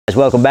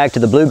Welcome back to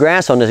the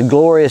bluegrass on this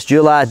glorious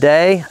July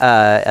day.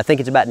 I think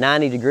it's about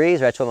 90 degrees.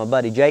 That's what my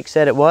buddy Jake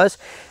said it was.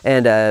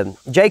 And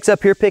Jake's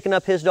up here picking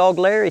up his dog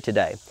Larry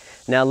today.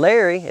 Now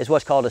Larry is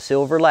what's called a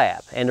silver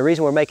lab. And the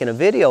reason we're making a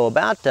video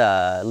about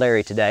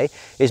Larry today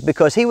is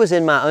because he was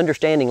in my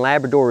Understanding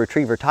Labrador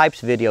Retriever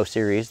Types video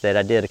series that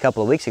I did a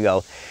couple of weeks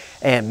ago.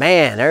 And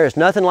man, there is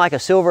nothing like a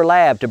silver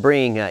lab to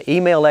bring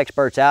email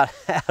experts out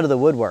of the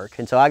woodwork.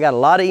 And so I got a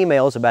lot of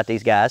emails about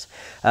these guys.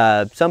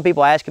 Some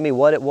people asking me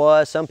what it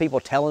was, some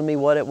people telling me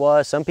what it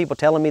was, some people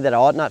telling me that I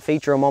ought not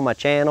feature them on my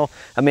channel.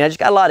 I mean, I just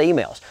got a lot of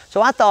emails.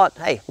 So I thought,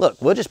 hey,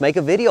 look, we'll just make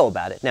a video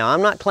about it. Now,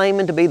 I'm not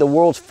claiming to be the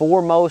world's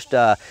foremost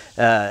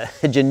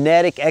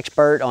genetic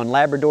expert on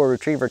Labrador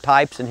Retriever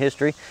types and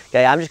history.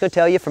 Okay, I'm just going to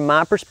tell you from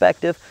my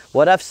perspective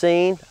what I've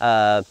seen,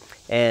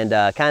 and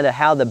kind of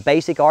how the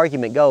basic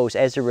argument goes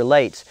as it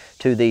relates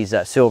to these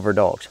silver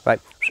dogs, right?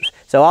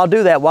 So I'll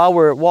do that while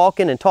we're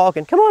walking and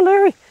talking. Come on,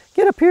 Larry,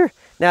 get up here.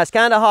 Now it's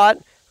kind of hot,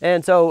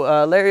 and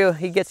so Larry,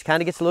 he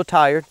kind of gets a little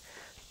tired,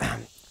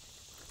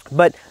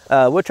 but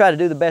we'll try to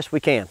do the best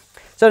we can.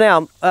 So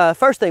now,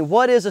 first thing,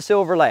 what is a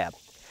silver lab?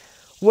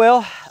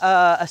 Well,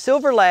 a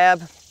silver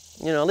lab,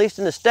 you know, at least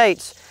in the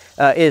States,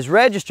 is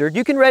registered.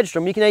 You can register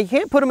them. You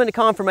can't put them in a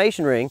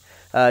conformation ring.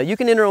 You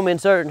can enter them in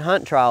certain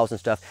hunt trials and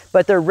stuff,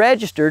 but they're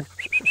registered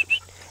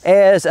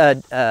as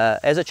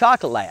a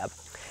chocolate lab.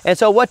 And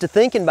so what the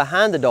thinking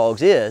behind the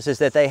dogs is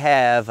that they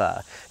have,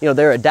 you know,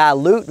 they're a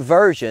dilute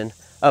version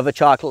of a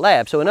chocolate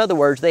lab. So in other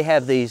words, they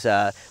have these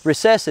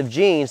recessive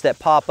genes that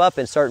pop up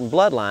in certain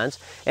bloodlines.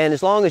 And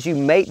as long as you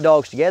mate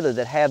dogs together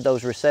that have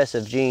those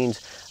recessive genes,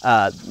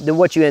 then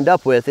what you end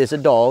up with is a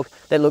dog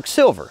that looks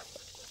silver,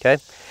 okay?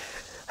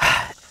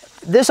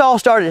 This all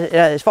started,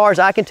 as far as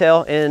I can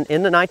tell,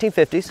 in the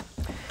 1950s.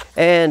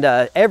 And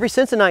ever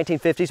since the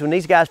 1950s, when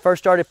these guys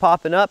first started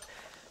popping up,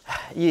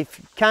 you've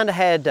kind of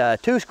had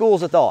two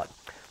schools of thought.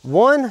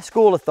 One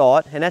school of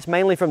thought, and that's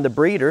mainly from the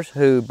breeders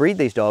who breed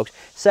these dogs,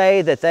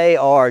 say that they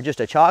are just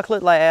a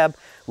chocolate lab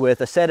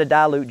with a set of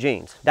dilute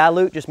genes.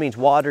 Dilute just means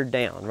watered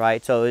down,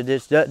 right? So it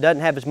just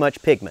doesn't have as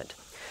much pigment.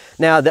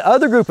 Now, the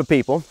other group of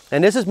people,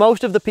 and this is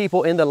most of the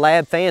people in the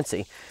lab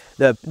fancy,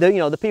 the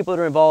people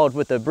that are involved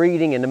with the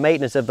breeding and the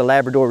maintenance of the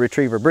Labrador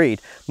Retriever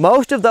breed,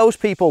 most of those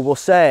people will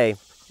say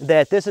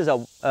that this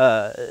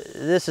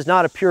is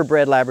not a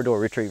purebred Labrador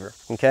Retriever,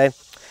 okay?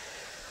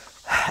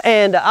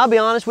 And I'll be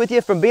honest with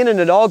you, from being in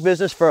the dog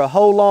business for a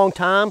whole long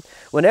time,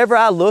 whenever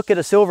I look at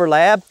a silver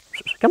lab,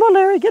 come on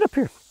Larry, get up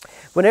here.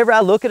 Whenever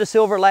I look at a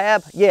silver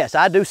lab, yes,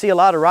 I do see a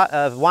lot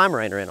of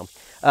Weimaraner in them.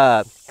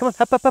 Come on,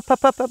 up, up, up,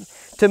 up, up, up.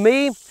 To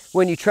me,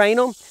 when you train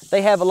them,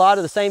 they have a lot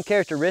of the same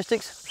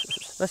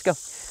characteristics. Let's go.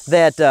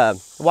 That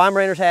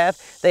Weimaraners have.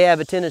 They have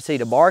a tendency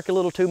to bark a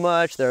little too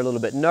much. They're a little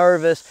bit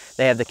nervous.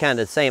 They have the kind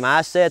of the same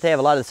eye set. They have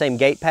a lot of the same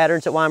gait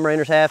patterns that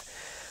Weimaraners have.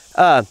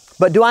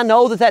 But do I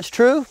know that that's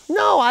true?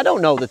 No, I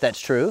don't know that that's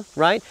true,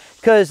 right?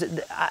 Because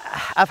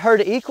I've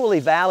heard an equally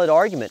valid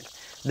argument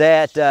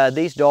that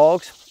these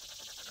dogs,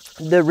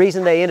 the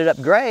reason they ended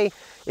up gray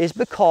is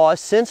because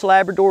since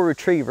Labrador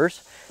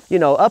Retrievers, you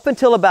know, up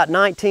until about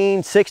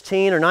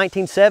 1916 or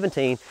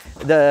 1917,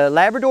 the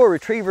Labrador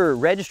Retriever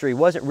registry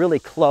wasn't really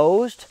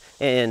closed,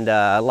 and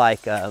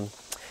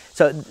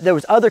so there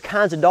was other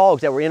kinds of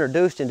dogs that were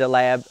introduced into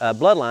lab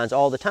bloodlines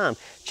all the time.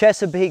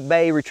 Chesapeake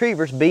Bay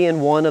Retrievers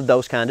being one of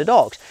those kind of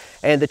dogs.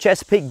 And the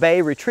Chesapeake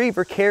Bay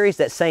Retriever carries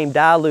that same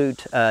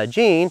dilute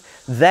gene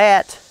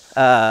that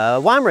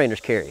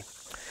Weimaraners carry.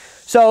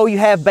 So you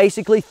have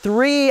basically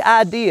three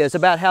ideas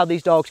about how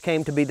these dogs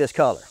came to be this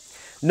color.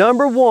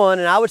 Number one,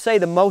 and I would say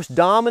the most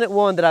dominant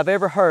one that I've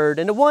ever heard,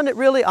 and the one that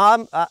really,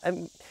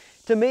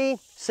 to me,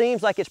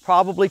 seems like it's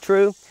probably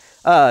true,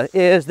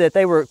 is that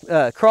they were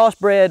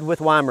crossbred with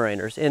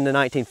Weimaraners in the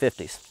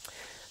 1950s.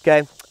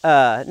 Okay,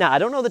 now I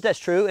don't know that that's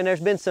true, and there's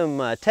been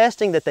some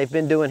testing that they've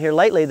been doing here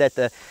lately that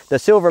the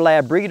silver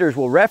lab breeders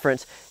will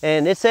reference,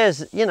 and it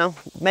says, you know,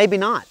 maybe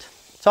not.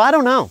 So I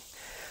don't know,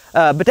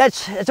 but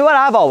that's what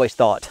I've always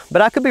thought,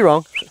 but I could be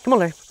wrong. Come on,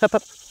 Larry, up,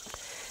 up.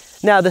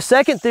 Now the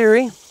second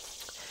theory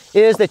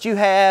is that you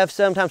have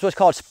sometimes what's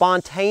called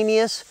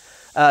spontaneous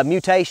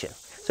mutation.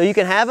 So you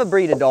can have a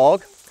breed of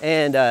dog,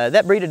 and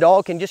that breed of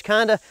dog can just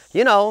kind of,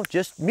 you know,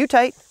 just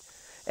mutate,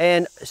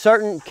 and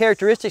certain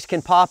characteristics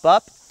can pop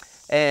up,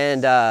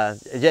 and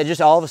it just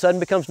all of a sudden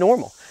becomes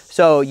normal.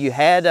 So you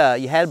had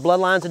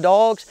bloodlines of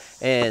dogs,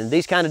 and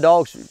these kind of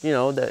dogs, you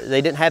know, they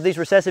didn't have these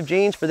recessive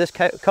genes for this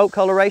coat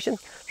coloration,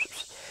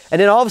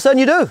 and then all of a sudden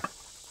you do.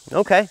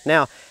 Okay,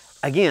 now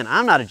again,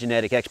 I'm not a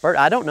genetic expert.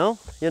 I don't know,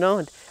 you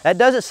know. That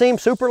doesn't seem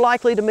super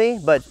likely to me,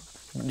 but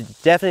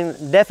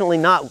definitely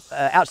not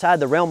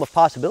outside the realm of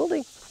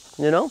possibility,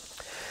 you know.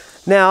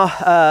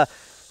 Now,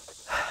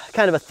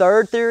 kind of a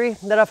third theory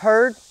that I've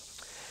heard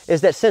is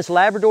that since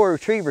Labrador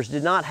Retrievers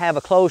did not have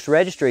a closed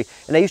registry,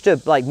 and they used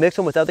to like mix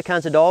them with other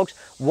kinds of dogs,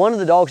 one of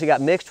the dogs that got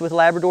mixed with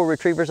Labrador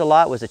Retrievers a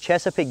lot was a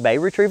Chesapeake Bay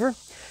Retriever,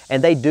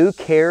 and they do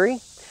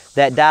carry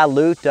that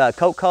dilute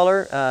coat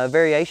color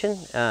variation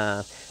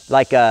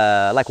like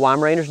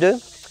Weimaraners do.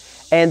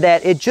 And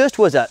that it just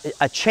was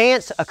a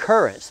chance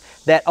occurrence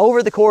that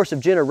over the course of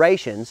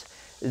generations,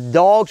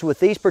 dogs with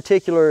these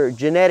particular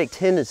genetic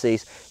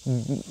tendencies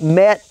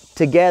met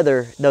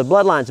together, the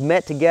bloodlines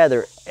met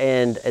together,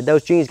 and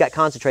those genes got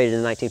concentrated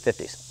in the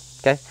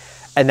 1950s, okay?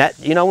 And that,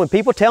 you know, when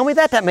people tell me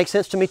that, that makes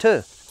sense to me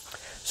too.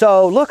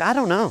 So look, I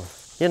don't know,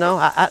 you know,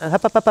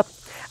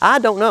 I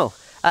don't know.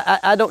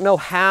 I don't know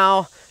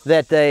how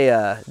that they,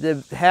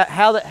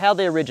 how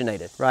they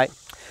originated, right?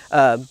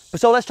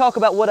 So let's talk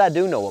about what I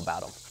do know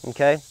about them,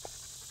 okay?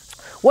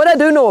 What I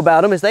do know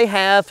about them is they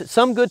have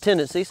some good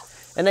tendencies,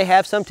 and they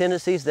have some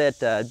tendencies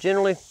that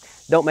generally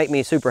don't make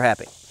me super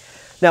happy.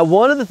 Now,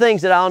 one of the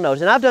things that I'll notice,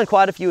 and I've done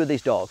quite a few of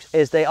these dogs,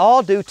 is they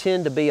all do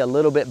tend to be a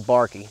little bit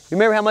barky. You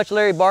remember how much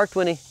Larry barked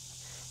when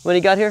he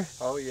got here?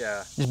 Oh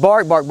yeah. Just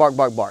bark, bark, bark,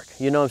 bark, bark.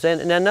 You know what I'm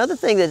saying? And another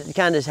thing that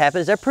kind of has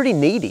happened is they're pretty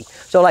needy.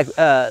 So like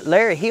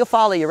Larry, he'll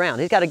follow you around.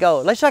 He's got to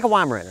go, let's like a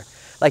Weimaraner.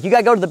 Like you got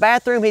to go to the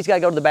bathroom, he's got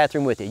to go to the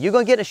bathroom with you. You're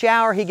going to get in the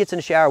shower, he gets in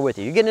the shower with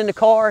you. You're getting in the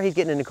car, he's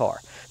getting in the car.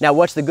 Now,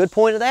 what's the good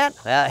point of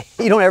that?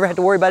 You don't ever have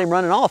to worry about him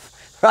running off,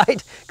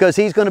 right? Because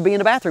he's going to be in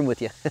the bathroom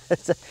with you.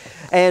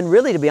 And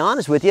really, to be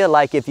honest with you,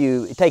 like if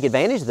you take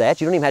advantage of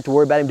that, you don't even have to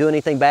worry about him doing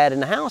anything bad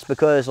in the house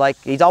because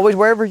like he's always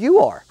wherever you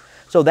are.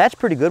 So that's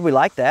pretty good. We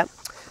like that.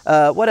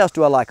 What else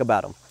do I like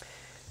about them?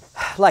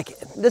 Like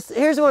this,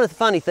 here's one of the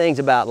funny things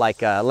about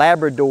like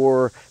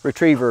Labrador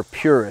Retriever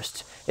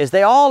purists is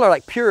they all are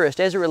like purists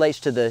as it relates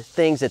to the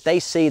things that they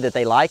see that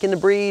they like in the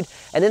breed,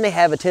 and then they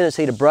have a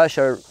tendency to brush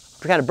or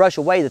kind of brush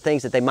away the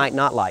things that they might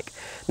not like.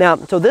 Now,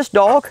 so this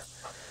dog,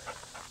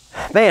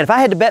 man, if I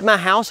had to bet my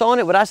house on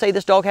it, would I say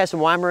this dog has some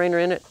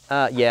Weimaraner in it?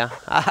 Yeah,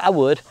 I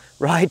would,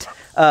 right?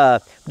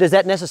 Does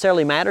that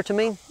necessarily matter to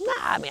me? Nah,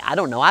 I mean, I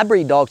don't know. I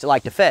breed dogs that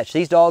like to fetch.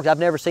 These dogs, I've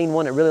never seen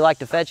one that really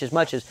liked to fetch as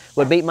much as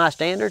would beat my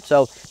standard,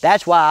 so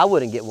that's why I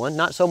wouldn't get one,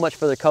 not so much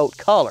for the coat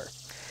color.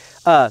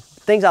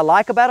 Things I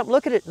like about them,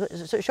 look at it,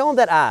 show them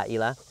that eye,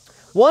 Eli.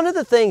 One of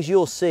the things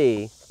you'll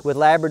see with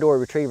Labrador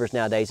Retrievers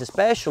nowadays,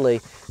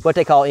 especially what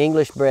they call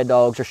English bred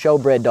dogs or show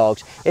bred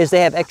dogs, is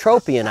they have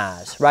ectropion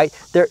eyes, right?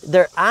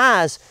 Their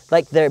eyes,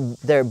 like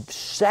they're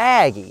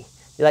saggy.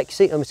 Like,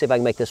 see, let me see if I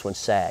can make this one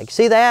sag.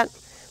 See that?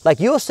 Like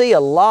you'll see a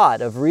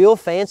lot of real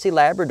fancy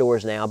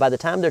Labradors now, by the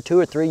time they're 2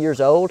 or 3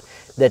 years old,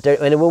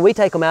 and when we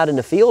take them out in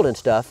the field and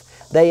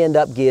stuff, they end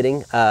up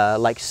getting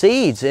like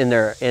seeds in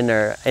their,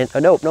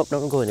 nope,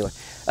 don't go anywhere.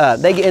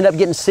 They end up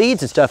getting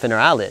seeds and stuff in their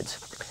eyelids.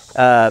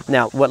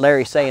 Now, what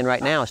Larry's saying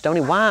right now is,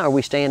 Stonnie, why are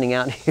we standing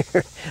out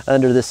here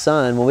under the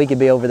sun when we could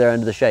be over there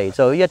under the shade?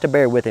 So you have to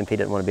bear with him if he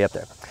didn't want to be up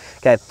there.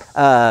 Okay,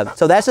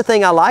 so that's the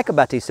thing I like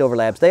about these Silver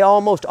Labs. They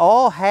almost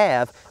all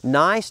have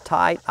nice,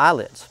 tight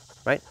eyelids,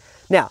 right?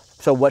 Now,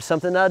 so what's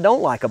something that I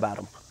don't like about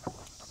them?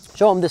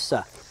 Show them this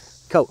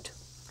coat.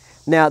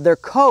 Now, their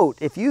coat,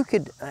 if you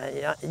could,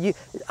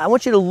 I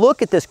want you to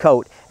look at this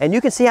coat, and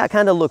you can see how it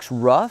kind of looks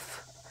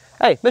rough.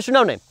 Hey, Mr.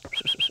 No Name,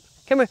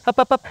 come here, up,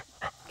 up, up.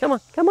 Come on,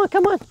 come on,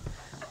 come on.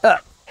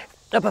 Up,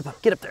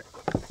 up, get up there.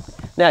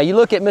 Now, you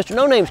look at Mr.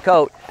 No Name's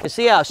coat and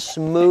see how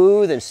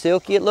smooth and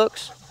silky it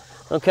looks,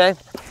 okay?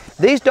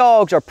 These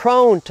dogs are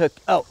prone to,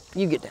 oh,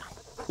 you get down,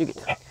 you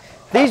get down.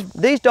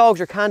 These dogs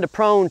are kind of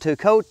prone to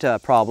coat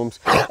problems,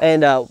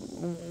 and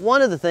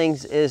one of the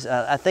things is,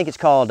 I think it's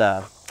called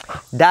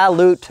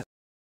dilute,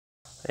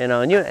 you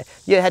know, and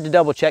you had to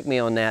double check me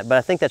on that, but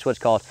I think that's what it's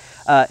called.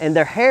 And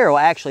their hair will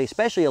actually,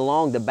 especially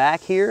along the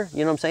back here, you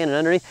know what I'm saying, and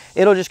underneath,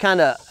 it'll just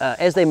kind of,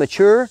 as they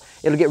mature,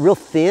 it'll get real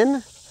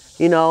thin,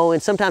 you know,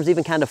 and sometimes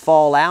even kind of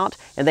fall out,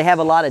 and they have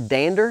a lot of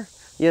dander,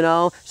 you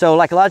know. So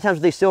like a lot of times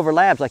with these Silver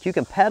Labs, like you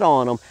can pet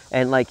on them,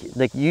 and like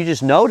you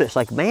just notice,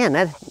 like, man,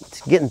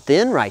 that's getting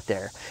thin right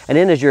there. And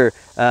then as you're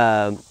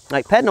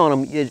like petting on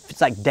them,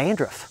 it's like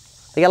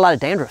dandruff. They got a lot of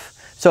dandruff.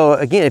 So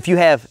again, if you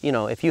have, you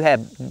know,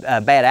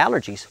 bad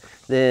allergies,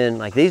 then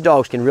like these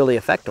dogs can really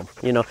affect them.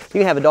 You know, you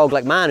can have a dog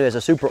like mine who has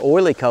a super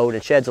oily coat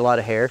and sheds a lot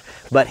of hair,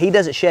 but he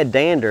doesn't shed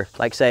dander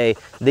like, say,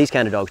 these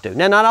kind of dogs do.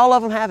 Now, not all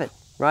of them have it,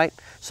 right?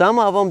 Some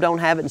of them don't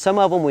have it, and some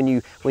of them, when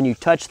you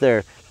touch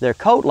their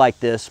coat like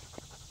this,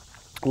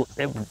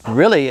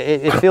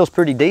 it feels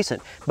pretty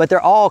decent. But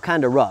they're all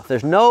kind of rough.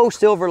 There's no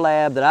Silver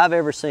Lab that I've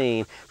ever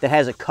seen that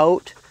has a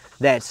coat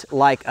that's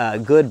like a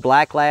good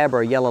Black Lab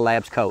or a Yellow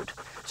Lab's coat.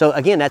 So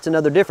again, that's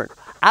another different.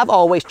 I've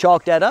always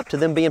chalked that up to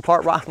them being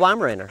part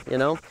Weimaraner, you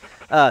know.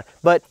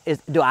 But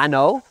do I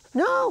know?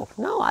 No,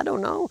 I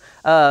don't know.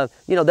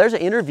 You know, there's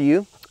an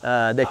interview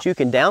that you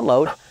can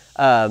download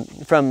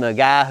from a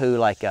guy who,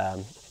 like,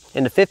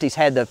 in the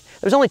 50s there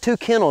was only 2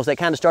 kennels that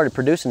kind of started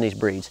producing these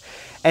breeds.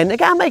 And the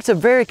guy makes a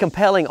very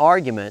compelling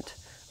argument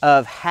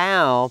of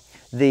how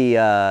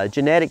the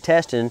genetic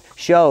testing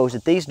shows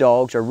that these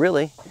dogs are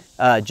really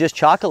just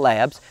chocolate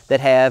labs that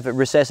have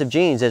recessive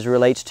genes as it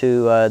relates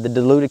to the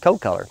diluted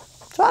coat color.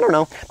 So I don't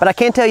know, but I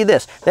can tell you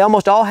this. They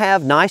almost all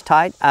have nice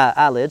tight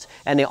eyelids,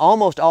 and they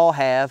almost all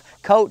have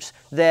coats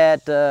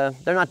that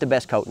they're not the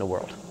best coat in the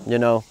world, you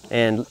know.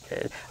 And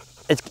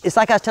it's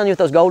like I was telling you with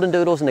those Golden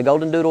Doodles and the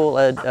Golden Doodle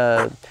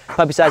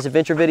Puppy Size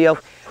Adventure video.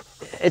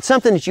 it's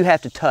something that you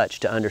have to touch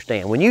to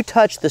understand. When you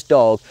touch this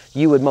dog,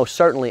 you would most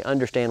certainly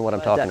understand what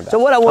I'm talking about. So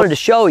what I wanted to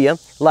show you,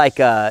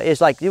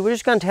 is like we're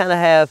just going to kind of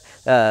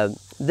have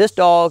this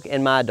dog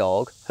and my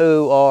dog,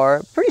 who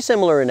are pretty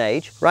similar in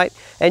age, right?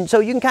 And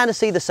so you can kind of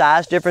see the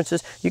size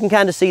differences. You can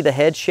kind of see the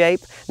head shape.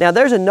 Now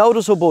there's a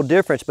noticeable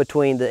difference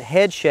between the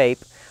head shape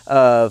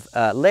of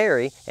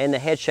Larry and the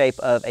head shape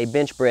of a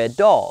bench bred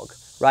dog,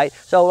 right?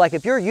 So like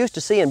if you're used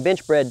to seeing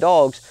bench bred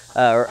dogs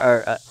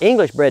or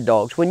English bred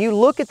dogs, when you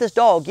look at this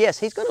dog, yes,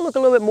 he's going to look a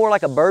little bit more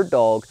like a bird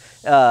dog.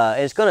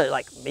 And it's going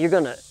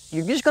to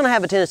you're just going to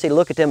have a tendency to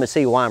look at them and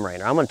see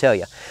Weimaraner, I'm going to tell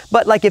you.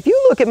 But like if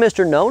you look at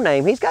Mr. No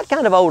Name, he's got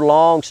kind of a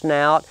long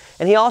snout,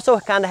 and he also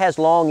kind of has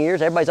long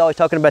ears. Everybody's always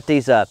talking about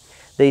these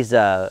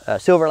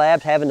silver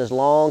labs having this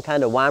long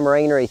kind of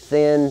Weimaraner,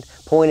 thin,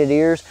 pointed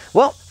ears.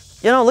 Well,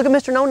 you know, look at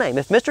Mr. No Name.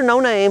 If Mr. No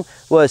Name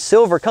was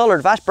silver colored,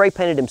 if I spray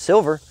painted him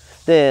silver,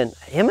 then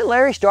him and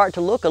Larry start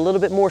to look a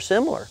little bit more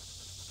similar,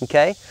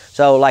 okay?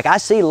 So like I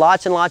see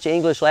lots and lots of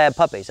English lab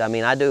puppies. I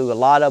mean, I do a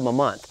lot of them a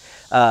month.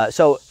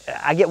 So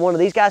I get one of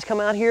these guys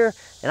come out here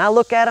and I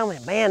look at them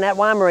and man, that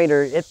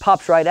Weimaraner, it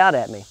pops right out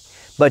at me.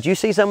 But you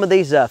see some of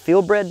these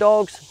field bred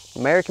dogs,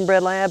 American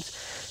bred labs,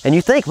 and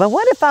you think, well,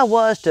 what if I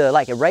was to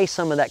like erase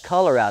some of that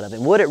color out of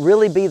him? Would it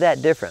really be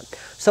that different?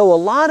 So a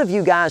lot of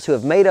you guys who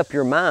have made up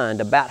your mind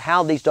about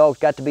how these dogs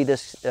got to be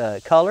this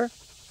color,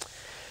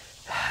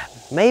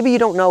 maybe you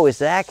don't know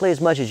exactly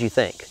as much as you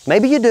think.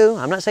 Maybe you do.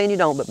 I'm not saying you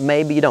don't, but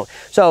maybe you don't.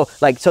 So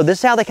so this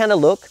is how they kind of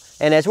look.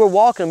 And as we're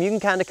walking them, you can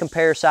kind of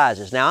compare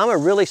sizes. Now, I'm a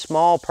really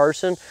small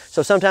person,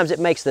 so sometimes it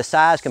makes the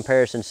size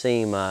comparison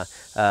seem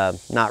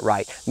not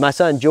right. My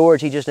son, George,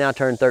 he just now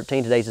turned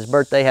 13. Today's his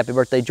birthday. Happy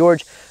birthday,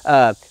 George.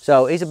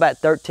 So he's about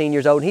 13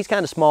 years old. And he's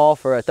kind of small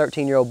for a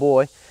 13-year-old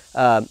boy,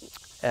 but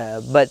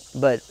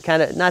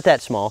kind of not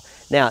that small.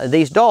 Now,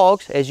 these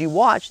dogs, as you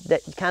watch,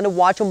 kind of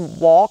watch them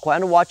walk,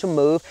 kind of watch them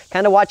move,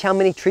 kind of watch how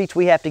many treats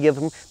we have to give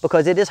them,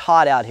 because it is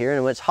hot out here,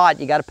 and when it's hot,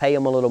 you got to pay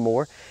them a little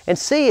more, and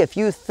see if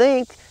you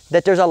think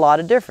that there's a lot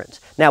of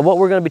difference. Now, what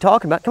we're going to be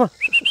talking about, come on,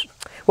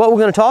 what we're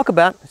going to talk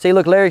about, see,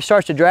 look, Larry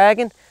starts to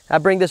dragging. I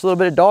bring this little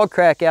bit of dog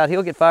crack out,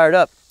 he'll get fired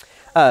up.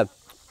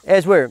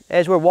 As we're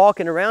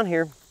walking around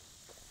here,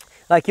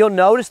 like you'll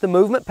notice the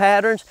movement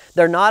patterns,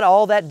 they're not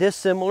all that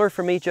dissimilar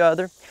from each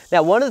other.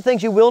 Now, one of the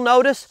things you will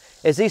notice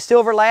is these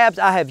silver labs,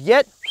 I have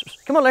yet,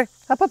 come on Larry,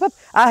 up, up, up.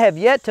 I have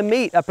yet to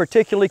meet a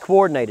particularly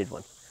coordinated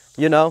one,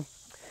 you know,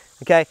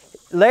 okay?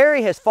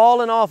 Larry has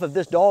fallen off of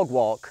this dog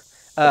walk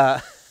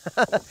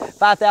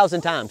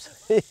 5,000 times,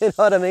 you know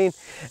what I mean?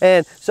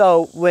 And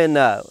so when,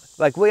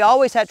 like we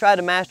always have to try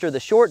to master the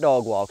short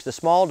dog walks, the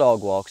small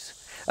dog walks,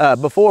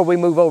 before we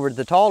move over to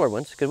the taller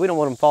ones, because we don't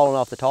want them falling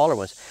off the taller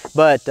ones.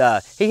 But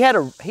he had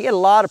a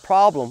lot of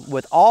problem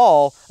with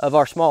all of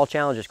our small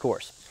challenges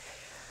course.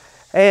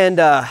 And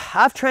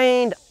I've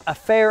trained a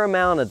fair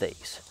amount of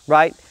these,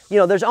 right? You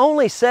know, there's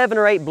only 7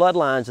 or 8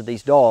 bloodlines of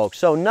these dogs,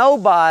 so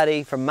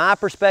nobody, from my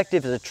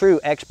perspective, is a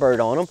true expert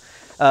on them.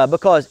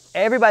 Because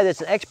everybody that's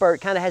an expert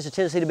kind of has a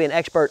tendency to be an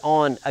expert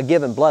on a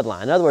given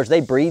bloodline. In other words,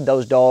 they breed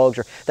those dogs,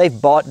 or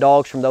they've bought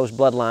dogs from those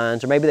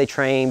bloodlines, or maybe they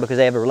train because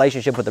they have a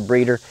relationship with the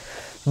breeder.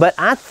 But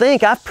I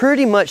think I've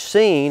pretty much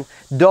seen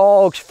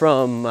dogs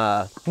from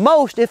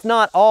most, if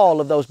not all,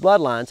 of those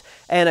bloodlines.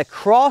 And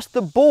across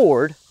the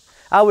board,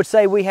 I would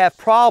say we have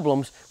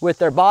problems with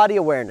their body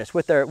awareness,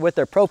 with their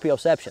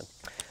proprioception.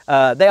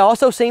 They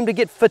also seem to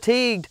get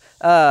fatigued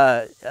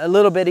a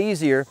little bit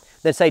easier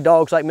than, say,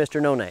 dogs like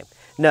Mr. No Name.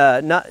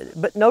 No,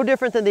 but no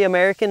different than the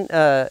American,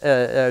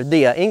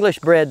 the English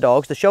bred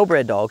dogs, the show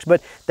bred dogs,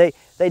 but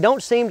they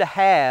don't seem to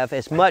have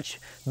as much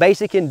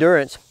basic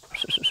endurance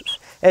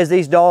as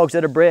these dogs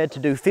that are bred to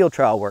do field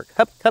trial work,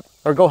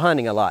 or go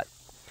hunting a lot.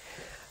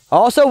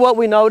 Also, what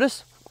we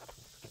notice,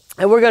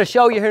 and we're going to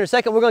show you here in a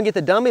second, we're going to get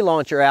the dummy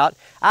launcher out.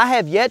 I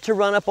have yet to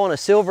run up on a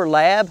silver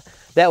lab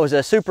that was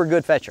a super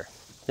good fetcher.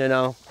 You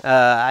know,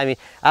 I mean,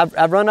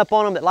 I've run up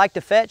on them that like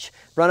to fetch,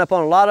 run up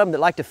on a lot of them that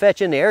like to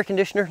fetch in the air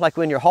conditioner, like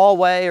in your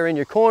hallway or in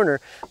your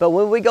corner. But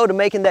when we go to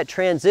making that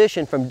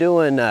transition from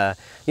doing,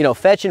 you know,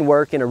 fetching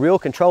work in a real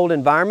controlled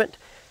environment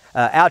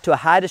out to a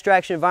high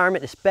distraction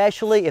environment,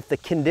 especially if the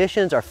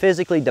conditions are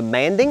physically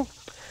demanding,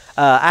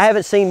 I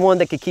haven't seen one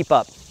that could keep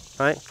up,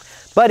 right?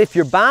 But if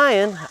you're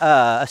buying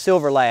a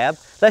silver lab,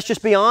 let's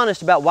just be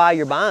honest about why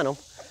you're buying them.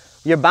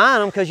 You're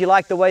buying them because you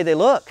like the way they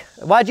look.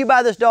 Why'd you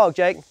buy this dog,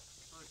 Jake?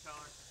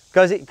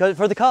 Because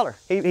for the color.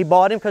 He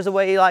bought him because of the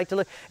way he liked to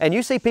look. And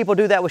you see people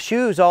do that with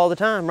shoes all the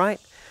time,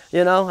 right?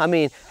 You know, I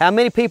mean, how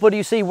many people do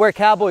you see wear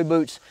cowboy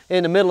boots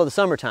in the middle of the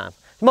summertime?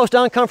 The most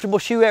uncomfortable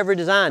shoe ever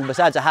designed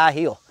besides a high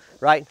heel,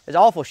 right? It's an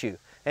awful shoe.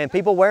 And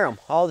people wear them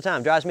all the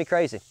time. Drives me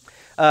crazy.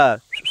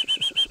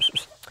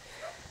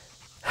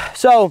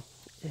 So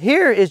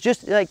here is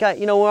just like,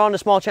 you know, we're on the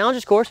small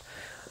challenges course.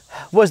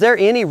 Was there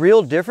any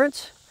real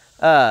difference?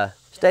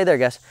 Stay there,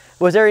 guys.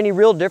 Was there any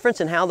real difference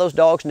in how those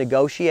dogs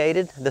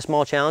negotiated the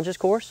small challenges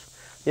course?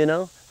 You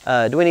know,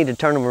 do we need to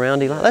turn them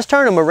around, Eli? Let's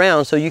turn them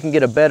around so you can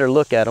get a better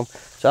look at them.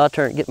 So I'll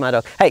get my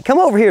dog. Hey, come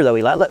over here though,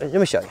 Eli. Let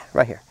me show you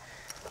right here.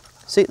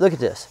 See, look at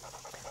this.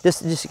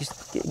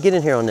 just get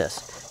in here on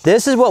this.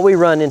 This is what we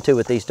run into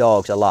with these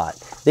dogs a lot.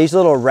 These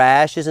little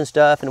rashes and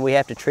stuff, and we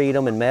have to treat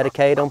them and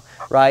medicate them,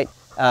 right?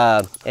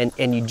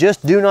 And you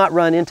just do not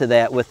run into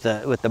that with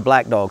the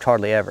black dogs,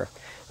 hardly ever.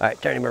 All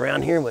right, turn him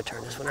around here. We'll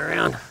turn this one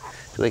around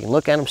so we can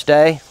look at him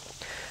stay.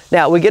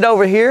 Now we get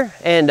over here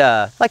and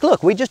like,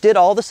 look, we just did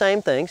all the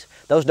same things.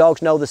 Those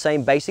dogs know the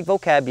same basic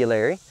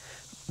vocabulary,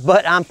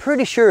 but I'm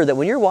pretty sure that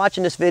when you're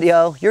watching this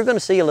video, you're going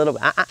to see a little,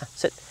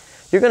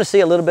 you're going to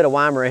see a little bit of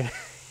Weimer in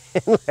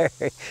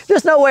Larry.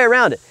 There's no way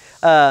around it.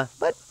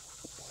 But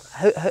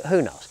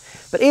who knows?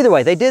 But either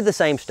way, they did the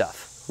same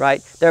stuff,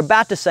 right? They're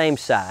about the same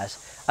size.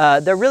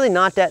 They're really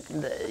not that,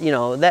 you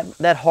know,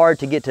 that hard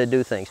to get to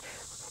do things.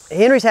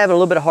 Henry's having a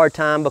little bit of hard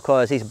time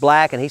because he's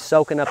black and he's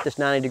soaking up this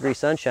 90-degree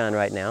sunshine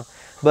right now.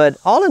 But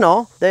all in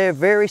all, they're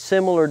very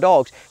similar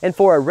dogs. And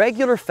for a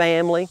regular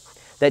family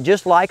that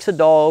just likes a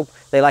dog,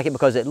 they like it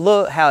because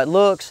how it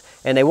looks,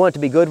 and they want it to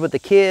be good with the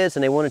kids,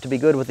 and they want it to be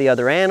good with the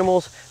other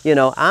animals. You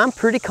know, I'm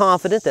pretty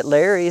confident that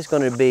Larry is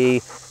going to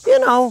be, you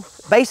know,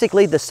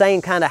 basically the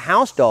same kind of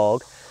house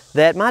dog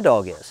that my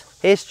dog is.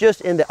 It's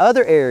just in the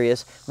other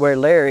areas where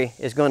Larry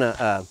is going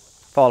to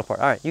fall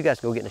apart. All right, you guys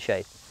go get in the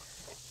shade.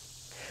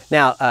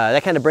 Now,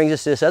 that kind of brings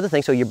us to this other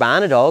thing. So you're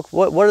buying a dog.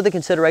 What are the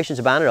considerations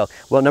of buying a dog?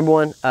 Well, number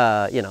one,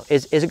 you know,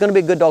 is it going to be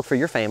a good dog for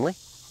your family,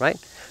 right?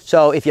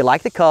 So if you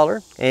like the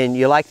color and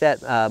you like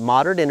that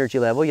moderate energy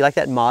level, you like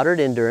that moderate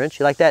endurance,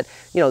 you like that,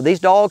 you know, these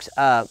dogs,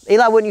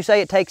 Eli, wouldn't you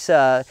say it takes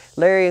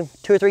Larry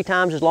 2 or 3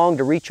 times as long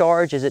to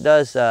recharge as it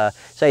does,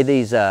 say,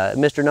 these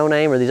Mr. No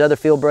Name or these other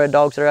field-bred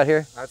dogs that are out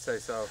here? I'd say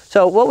so.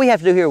 So what we have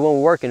to do here when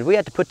we're working is we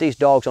have to put these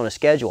dogs on a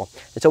schedule.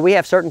 And so we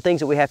have certain things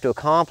that we have to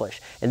accomplish.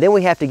 And then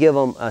we have to give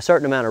them a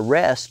certain amount of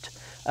rest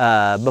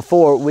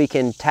before we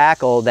can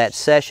tackle that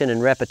session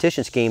and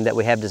repetition scheme that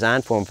we have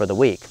designed for them for the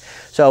week.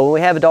 So when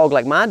we have a dog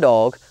like my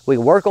dog, we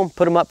can work them,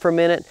 put them up for a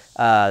minute,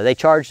 they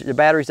charge their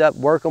batteries up,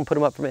 work them, put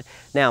them up for a minute.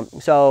 Now,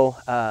 so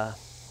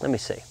let me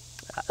see.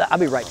 I'll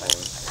be right back.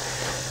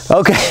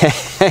 Okay,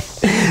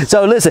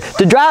 so listen,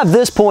 to drive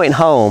this point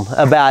home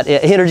about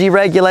energy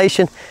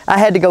regulation, I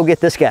had to go get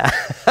this guy.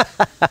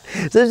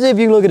 So see if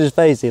you can look at his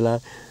face, Eli.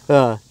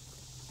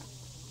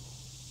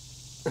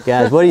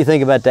 Guys, what do you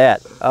think about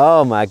that?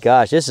 Oh my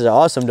gosh, this is an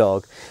awesome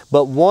dog.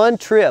 But one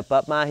trip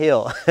up my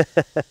hill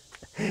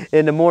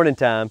in the morning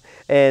time,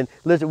 and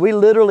listen, we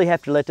literally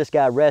have to let this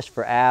guy rest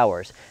for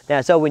hours. Now,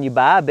 so when you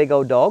buy a big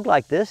old dog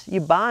like this, you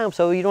buy them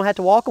so you don't have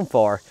to walk them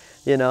far.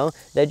 You know,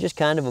 they're just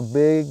kind of a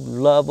big,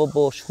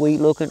 lovable,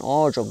 sweet-looking,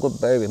 awesome, good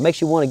baby. It makes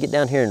you want to get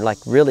down here and like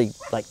really,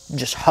 like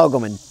just hug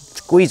them and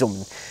squeeze them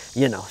and,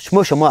 you know,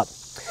 smush them up.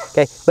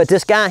 Okay, but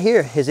this guy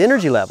here, his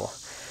energy level,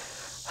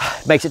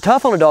 makes it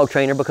tough on a dog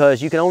trainer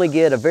because you can only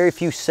get a very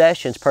few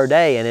sessions per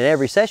day, and in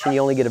every session you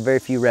only get a very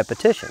few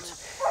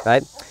repetitions,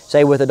 right?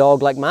 Say with a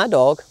dog like my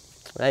dog,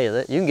 hey,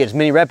 you can get as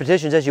many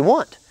repetitions as you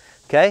want,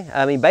 okay?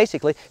 I mean,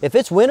 basically, if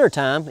it's winter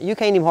time, you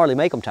can't even hardly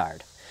make them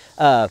tired.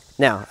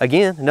 Now,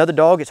 again, another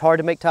dog it's hard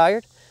to make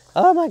tired.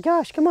 Oh my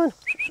gosh, come on.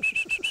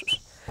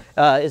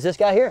 Is this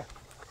guy here.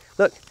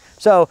 Look,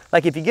 so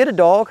like if you get a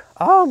dog,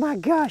 oh my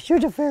gosh,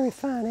 you're a very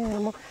fine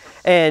animal,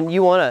 and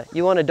you want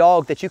a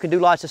dog that you can do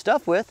lots of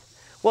stuff with,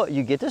 well,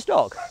 you get this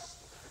dog,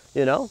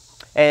 you know.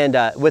 And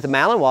with the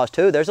Malinois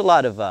too, there's a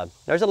lot of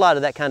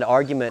that kind of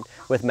argument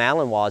with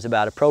Malinois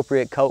about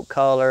appropriate coat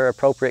color,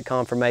 appropriate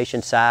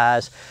conformation,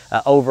 size,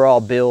 overall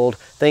build,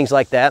 things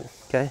like that.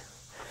 Okay,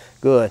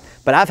 good.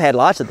 But I've had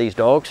lots of these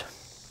dogs,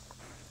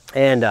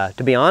 and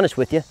to be honest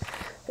with you,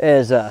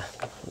 as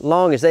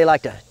long as they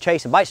like to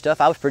chase and bite stuff,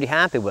 I was pretty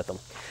happy with them.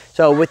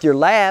 So with your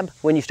lab,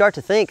 when you start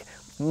to think,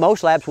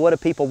 most labs, what do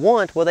people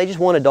want? Well, they just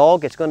want a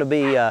dog that's going to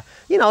be,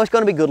 you know, it's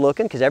going to be good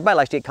looking, because everybody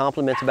likes to get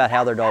compliments about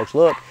how their dogs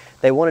look.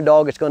 They want a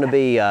dog that's going to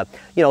be,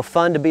 you know,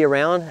 fun to be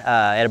around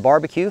at a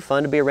barbecue,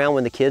 fun to be around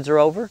when the kids are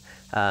over.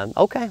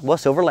 Okay, well,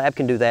 Silver Lab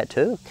can do that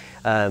too.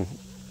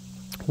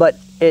 But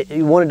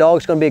you want a dog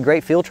that's going to be a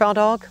great field trial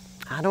dog?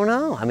 I don't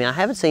know. I mean, I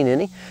haven't seen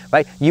any,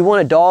 right? You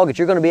want a dog that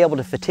you're going to be able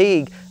to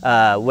fatigue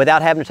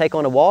without having to take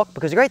on a walk?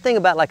 Because the great thing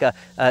about like a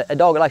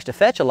dog that likes to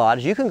fetch a lot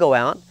is you can go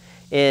out,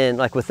 and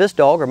like with this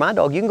dog or my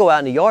dog, you can go out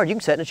in the yard, you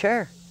can sit in a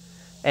chair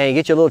and you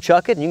get your little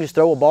chucket, and you can just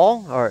throw a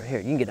ball, or here,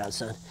 you can get out,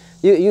 son.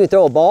 You can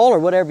throw a ball or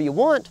whatever you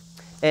want,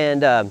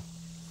 and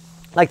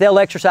like they'll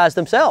exercise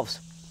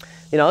themselves.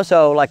 You know,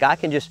 so like I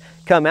can just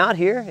come out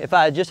here. If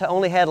I just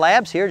only had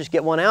labs here, just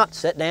get one out,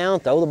 sit down,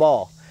 throw the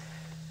ball.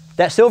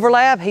 That Silver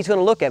Lab, he's going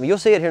to look at me. You'll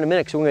see it here in a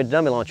minute because we're going to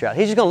dummy launcher out.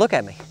 He's just going to look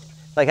at me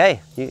like, hey,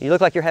 you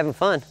look like you're having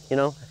fun, you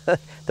know,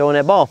 throwing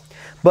that ball.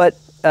 But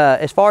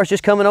as far as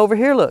just coming over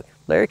here, look,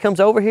 Larry comes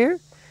over here,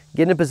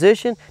 get in a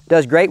position,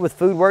 does great with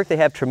food work. They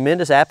have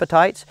tremendous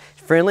appetites.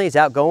 It's friendly, it's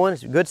outgoing,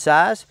 it's a good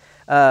size.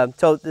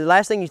 So the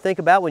last thing you think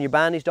about when you're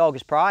buying these dogs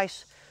is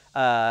price.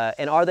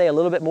 And are they a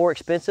little bit more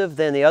expensive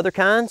than the other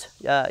kinds?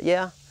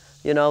 Yeah,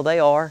 you know, they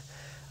are.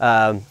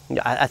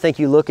 I think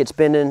you look at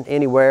spending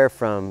anywhere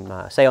from,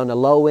 say on the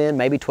low end,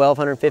 maybe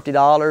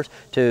 $1,250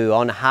 to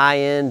on the high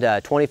end,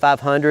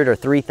 $2,500 or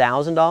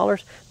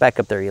 $3,000. Back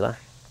up there, Eli.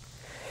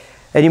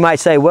 And you might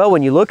say, well,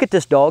 when you look at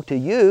this dog, to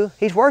you,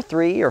 he's worth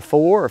 $3,000 or $4,000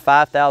 or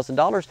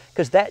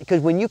 $5,000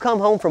 because when you come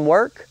home from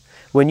work,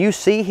 when you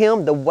see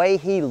him, the way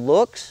he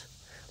looks,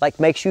 like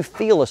makes you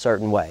feel a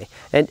certain way.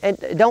 And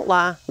don't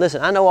lie.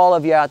 Listen, I know all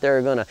of you out there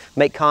are going to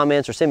make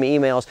comments or send me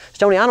emails.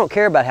 Stonnie, I don't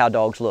care about how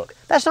dogs look.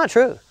 That's not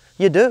true.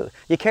 You do.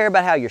 You care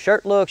about how your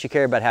shirt looks. You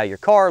care about how your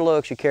car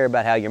looks. You care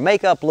about how your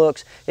makeup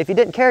looks. If you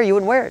didn't care, you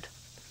wouldn't wear it,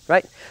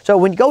 right? So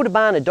when you go to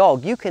buying a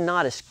dog, you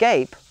cannot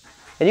escape.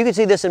 And you can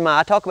see this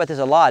I talk about this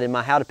a lot in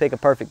my How to Pick a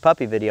Perfect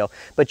Puppy video,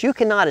 but you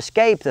cannot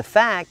escape the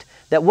fact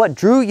that what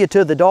drew you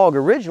to the dog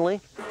originally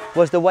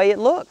was the way it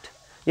looked,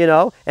 you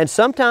know? And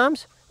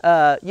sometimes,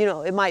 you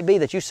know, it might be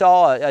that you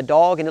saw a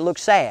dog and it looked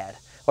sad,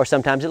 or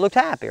sometimes it looked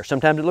happy, or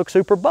sometimes it looked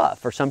super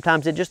buff, or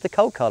sometimes it's just the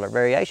coat color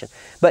variation.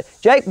 But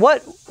Jake,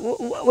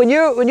 when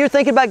you're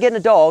thinking about getting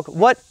a dog,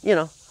 what, you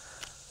know,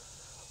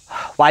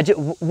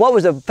 what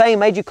was the thing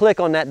made you click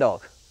on that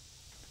dog?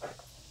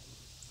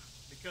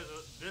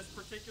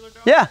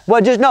 Yeah, well,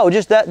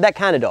 just that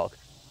kind of dog.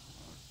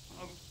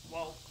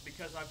 Well,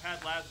 because I've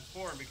had labs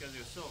before and because he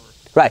was silver.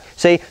 Right.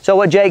 See, so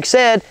what Jake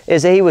said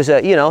is that he was,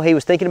 you know, he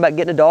was thinking about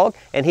getting a dog,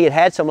 and he had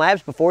had some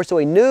labs before, so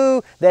he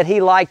knew that he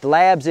liked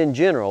labs in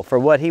general for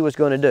what he was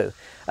going to do.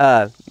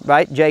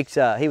 Right? Jake's,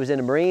 he was in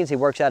the Marines. He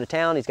works out of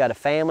town. He's got a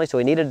family, so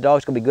he needed a dog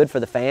that's going to be good for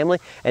the family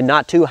and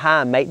not too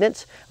high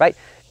maintenance. Right?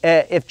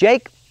 If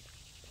Jake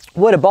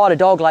would have bought a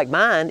dog like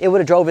mine, it would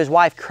have drove his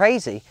wife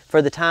crazy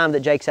for the time that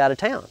Jake's out of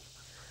town.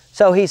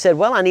 So he said,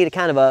 well, I need a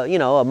kind of a, you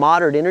know, a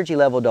moderate energy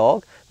level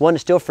dog, one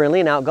that's still friendly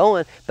and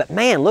outgoing, but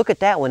man, look at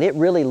that one, it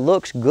really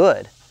looks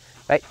good,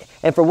 right?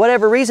 And for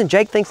whatever reason,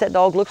 Jake thinks that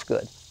dog looks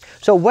good.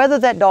 So whether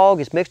that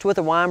dog is mixed with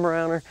a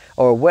Weimaraner,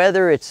 or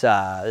whether it's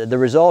the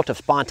result of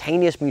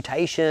spontaneous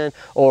mutation,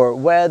 or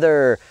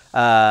whether,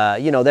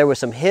 you know, there was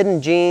some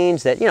hidden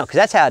genes that, you know, because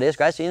that's how it is,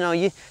 guys. You know,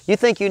 you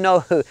think you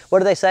know who, what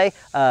do they say?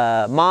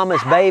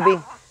 Mama's baby,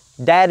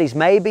 daddy's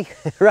maybe,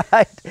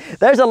 right?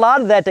 There's a lot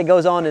of that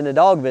goes on in the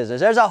dog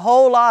business. There's a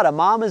whole lot of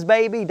mama's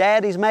baby,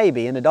 daddy's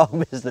maybe in the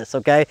dog business,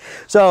 okay?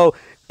 So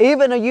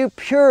even you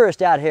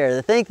purists out here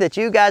that think that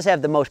you guys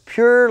have the most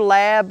pure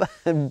lab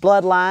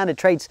bloodline, it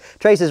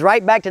traces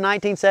right back to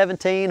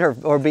 1917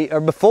 or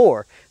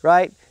before,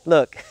 right?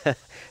 Look,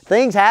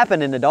 things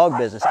happen in the dog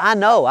business. I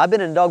know, I've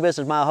been in the dog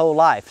business my whole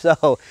life,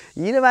 so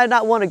you might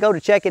not want to go to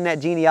checking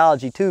that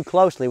genealogy too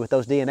closely with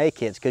those DNA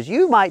kits, because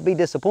you might be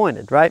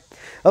disappointed, right?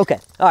 Okay,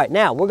 all right,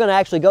 now we're going to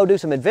actually go do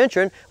some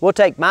adventuring. We'll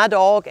take my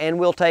dog and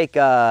we'll take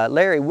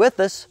Larry with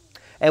us,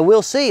 and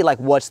we'll see like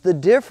what's the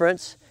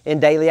difference in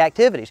daily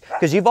activities,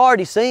 because you've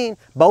already seen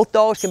both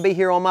dogs can be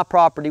here on my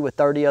property with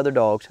 30 other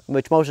dogs,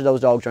 which most of those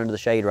dogs are under the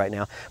shade right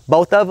now.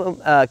 Both of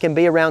them can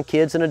be around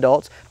kids and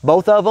adults.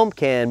 Both of them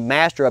can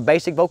master a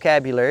basic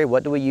vocabulary.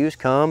 What do we use?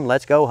 Come,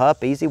 let's go,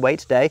 hup, easy,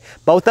 wait, stay.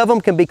 Both of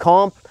them can be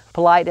calm,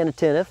 polite, and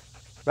attentive,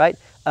 right?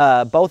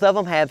 Both of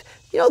them have,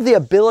 you know, the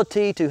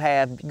ability to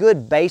have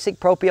good basic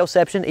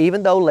proprioception,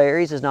 even though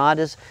Larry's is not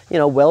as, you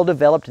know, well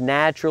developed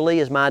naturally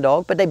as my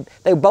dog, but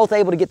they're both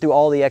able to get through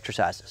all the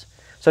exercises.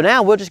 So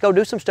now we'll just go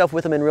do some stuff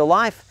with them in real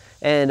life,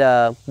 and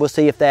we'll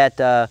see if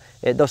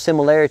those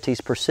similarities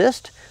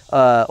persist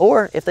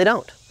or if they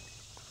don't.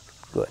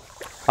 Good.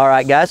 All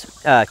right, guys,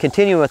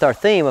 continuing with our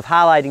theme of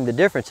highlighting the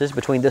differences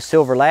between this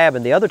silver lab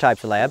and the other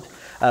types of labs,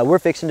 we're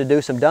fixing to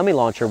do some dummy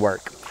launcher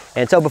work.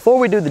 And so before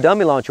we do the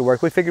dummy launcher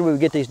work, we figured we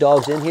would get these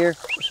dogs in here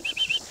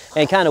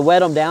and kind of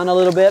wet them down a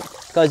little bit,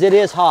 because it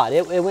is hot.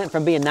 It went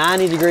from being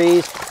 90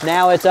 degrees,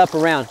 now it's up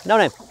around, no,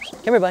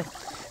 come here, buddy.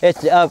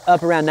 It's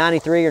up around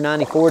 93 or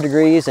 94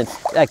 degrees, and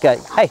like,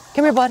 hey,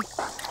 come here, buddy.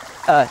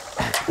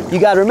 You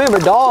got to remember,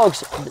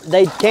 dogs,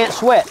 they can't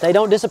sweat. They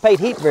don't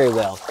dissipate heat very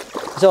well.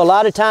 So a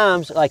lot of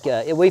times, like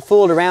we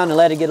fooled around and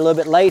let it get a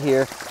little bit late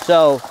here.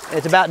 So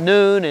it's about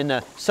noon, and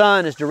the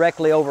sun is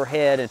directly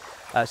overhead,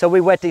 and so we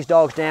wet these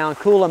dogs down,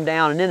 cool them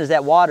down, and then as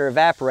that water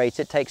evaporates,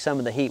 it takes some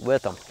of the heat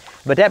with them.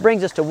 But that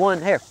brings us to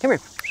here, come here,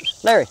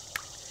 Larry.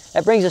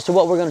 That brings us to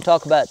what we're going to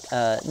talk about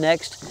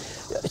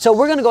next. So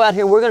we're going to go out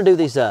here, we're going to do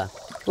these.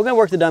 We're going to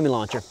work the dummy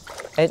launcher.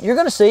 And you're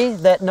going to see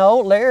that, no,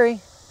 Larry,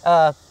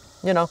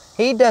 you know,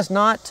 he does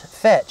not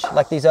fetch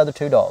like these other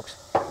two dogs.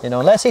 You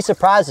know, unless he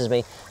surprises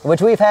me,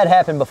 which we've had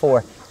happen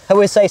before. I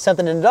always say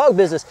something in the dog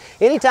business.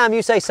 Anytime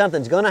you say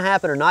something's going to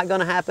happen or not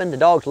going to happen, the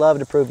dogs love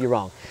to prove you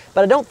wrong.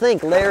 But I don't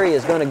think Larry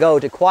is going to go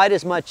to quite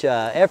as much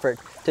effort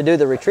to do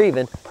the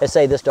retrieving as,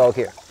 say, this dog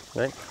here,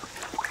 right?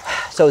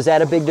 So is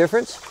that a big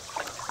difference?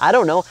 I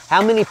don't know.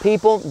 How many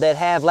people that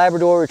have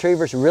Labrador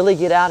Retrievers really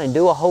get out and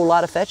do a whole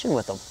lot of fetching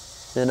with them?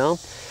 You know,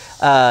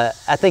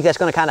 I think that's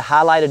going to kind of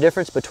highlight a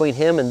difference between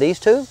him and these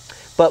two.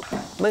 But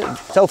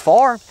so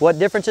far, what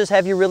differences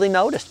have you really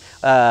noticed?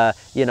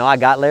 You know, I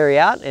got Larry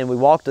out and we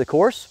walked the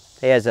course.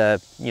 He has a,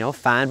 you know,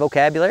 fine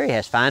vocabulary. He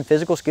has fine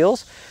physical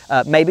skills.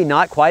 Maybe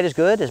not quite as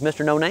good as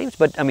Mr. No Names,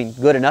 but I mean,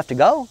 good enough to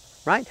go,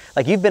 right?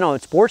 Like you've been on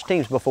sports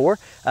teams before.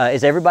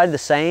 Is everybody the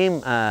same,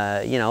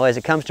 you know, as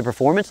it comes to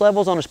performance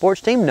levels on a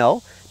sports team?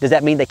 No. Does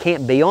that mean they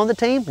can't be on the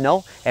team?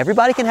 No.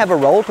 Everybody can have a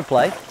role to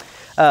play.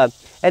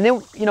 And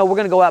then, you know, we're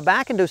going to go out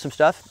back and do some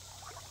stuff.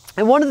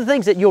 And one of the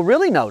things that you'll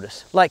really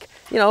notice, like,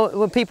 you know,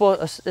 when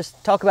people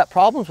talk about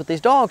problems with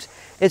these dogs,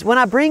 is when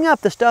I bring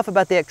up the stuff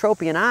about the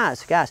ectropion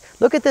eyes. Guys,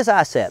 look at this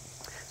eye set.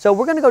 So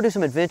we're gonna go do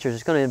some adventures.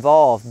 It's gonna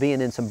involve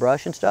being in some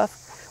brush and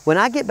stuff. When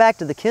I get back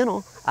to the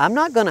kennel, I'm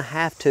not gonna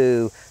have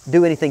to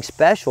do anything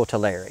special to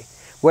Larry.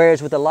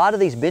 Whereas with a lot of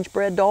these bench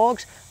bred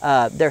dogs,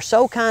 they're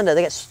so kind of,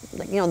 they got,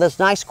 you know, those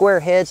nice square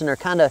heads and they're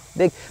kind of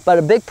big. But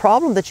a big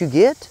problem that you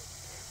get,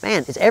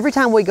 man, is every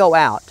time we go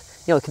out,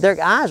 you know,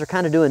 their eyes are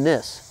kind of doing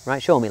this,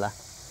 right? Show me, La.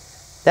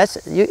 That's,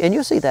 and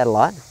you'll see that a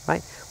lot,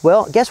 right?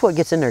 Well, guess what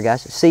gets in there,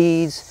 guys?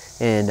 Seeds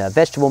and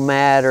vegetable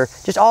matter,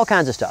 just all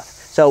kinds of stuff.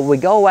 So we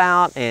go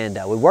out and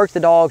we work the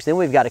dogs, then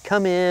we've got to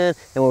come in,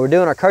 and when we're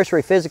doing our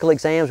cursory physical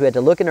exams, we have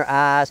to look in their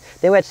eyes,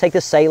 then we have to take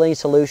this saline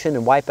solution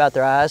and wipe out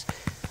their eyes.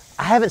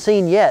 I haven't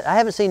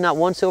seen not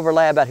one silver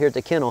lab out here at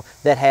the kennel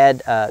that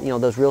had, you know,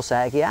 those real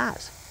saggy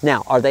eyes.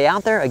 Now, are they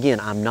out there? Again,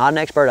 I'm not an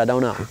expert, I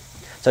don't know.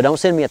 So don't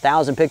send me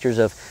 1,000 pictures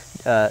of,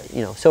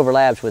 you know, silver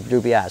labs with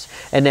droopy eyes.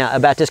 And now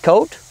about this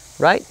coat,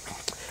 right?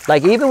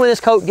 Like even when this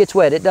coat gets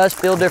wet, it does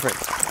feel different,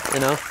 you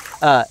know?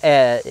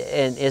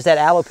 And is that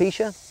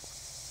alopecia?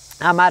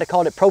 I might have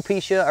called it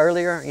propecia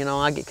earlier. You know,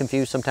 I get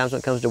confused sometimes when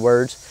it comes to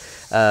words.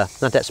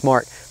 Not that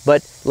smart.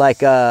 But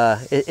like, you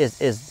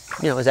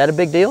know, is that a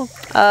big deal?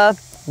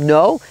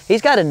 No,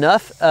 he's got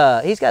enough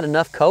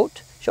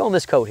coat. Show him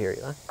this coat here.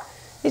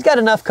 He's got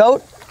enough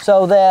coat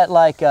so that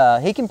like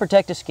he can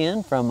protect his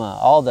skin from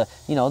all the,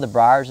 you know, the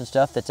briars and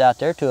stuff that's out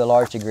there to a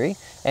large degree.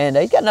 And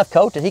he's got enough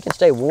coat that he can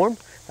stay warm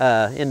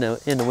in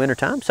the winter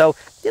time. So,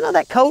 you know,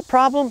 that coat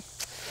problem,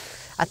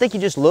 I think you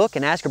just look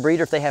and ask a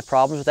breeder if they have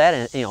problems with that,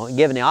 and, you know,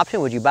 given the option,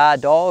 would you buy a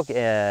dog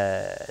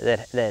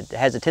that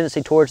has a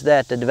tendency towards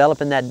that,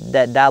 developing that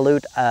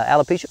dilute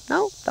alopecia?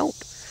 No, don't,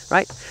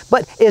 right?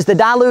 But is the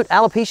dilute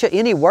alopecia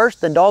any worse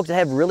than dogs that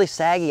have really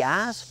saggy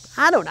eyes?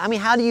 I mean,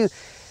 how do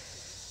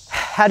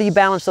you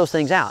balance those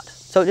things out?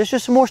 So there's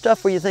just some more stuff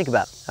for you to think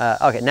about.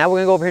 Okay, now we're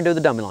gonna go over here and do the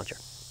dummy launcher.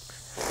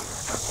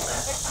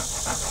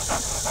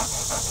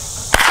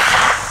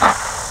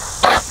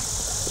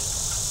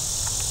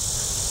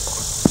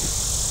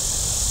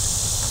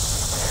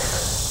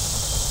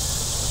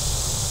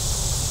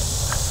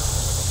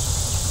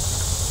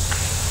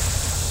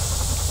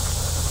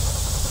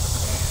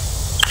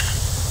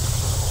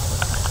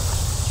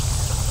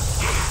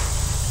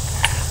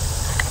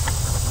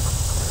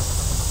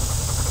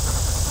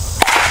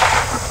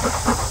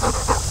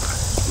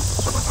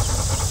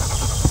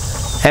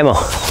 Ammo.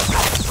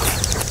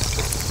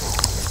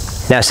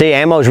 Now see,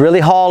 Ammo's really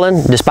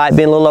hauling despite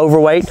being a little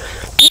overweight.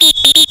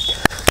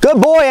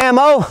 Good boy,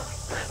 Ammo.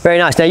 Very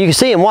nice. Now you can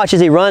see him, watch as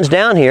he runs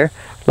down here.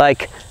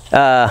 Like,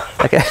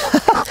 okay.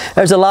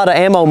 There's a lot of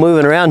Ammo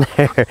moving around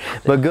there,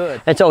 but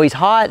good. And so he's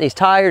hot, he's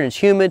tired, it's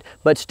humid,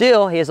 but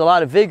still he has a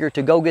lot of vigor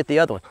to go get the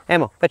other one.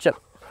 Ammo, fetch it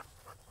up.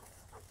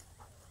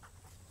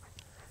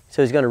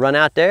 So he's gonna run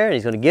out there and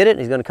he's gonna get it and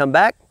he's gonna come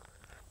back.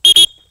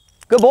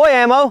 Good boy,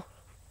 Ammo.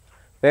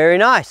 Very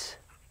nice.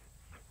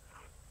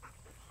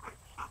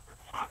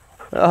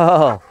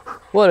 Oh,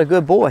 what a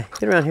good boy.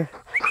 Get around here.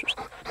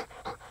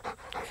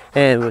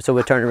 And so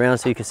we'll turn around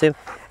so you can see him.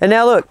 And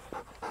now look,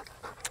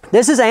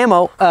 this is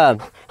Ammo.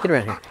 Get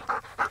around here.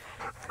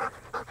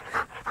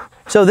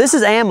 So this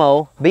is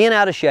Ammo being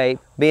out of shape,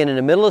 being in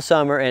the middle of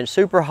summer and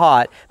super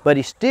hot, but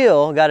he's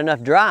still got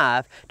enough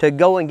drive to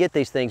go and get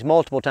these things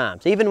multiple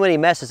times. Even when he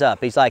messes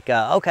up, he's like,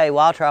 okay,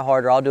 well, I'll try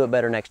harder. I'll do it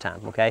better next time,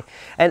 okay?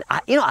 And,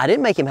 you know, I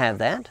didn't make him have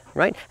that,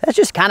 right? That's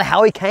just kind of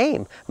how he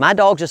came. My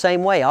dog's the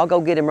same way. I'll go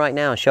get him right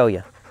now and show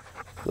you.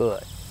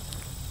 Good.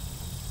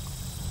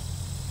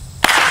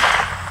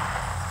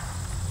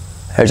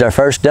 There's our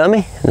first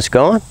dummy. It's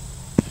gone.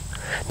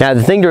 Now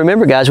the thing to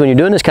remember, guys, when you're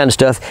doing this kind of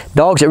stuff,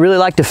 dogs that really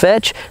like to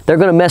fetch, they're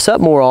going to mess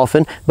up more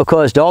often,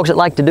 because dogs that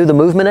like to do the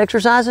movement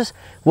exercises,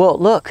 well,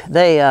 look,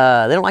 they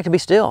don't like to be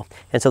still.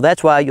 And so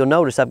that's why you'll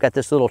notice I've got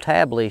this little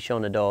tab leash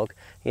on the dog,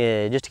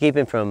 just to keep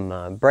him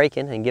from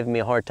breaking and giving me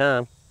a hard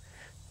time.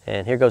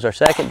 And here goes our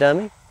second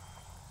dummy.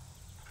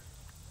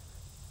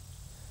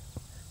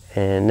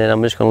 And then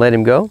I'm just going to let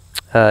him go.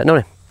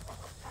 No.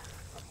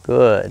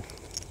 Good.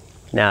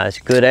 Now it's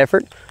good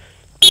effort.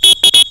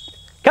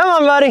 Come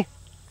on, buddy.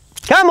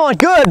 Come on,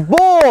 good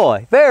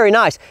boy. Very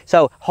nice.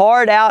 So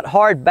hard out,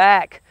 hard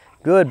back.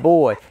 Good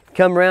boy.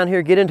 Come around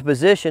here, get into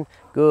position.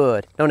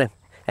 Good. No.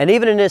 And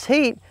even in this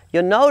heat,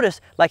 you'll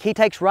notice like he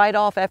takes right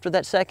off after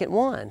that second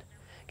one.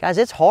 Guys,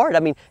 it's hard.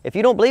 I mean, if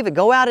you don't believe it,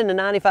 go out in the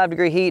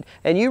 95-degree heat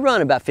and you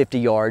run about 50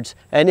 yards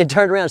and then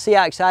turn around and see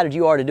how excited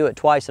you are to do it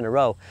twice in a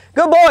row.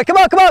 Good boy. Come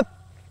on, come on.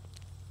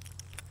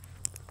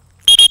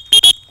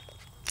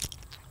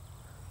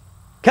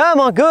 Come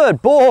on,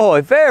 good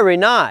boy. Very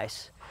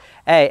nice.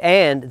 Hey,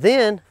 and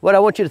then what I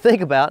want you to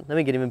think about, let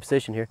me get him in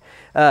position here.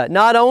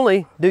 Not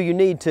only do you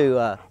need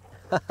to,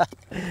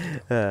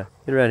 get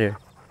around here.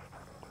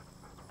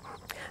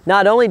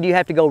 Not only do you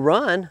have to go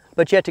run,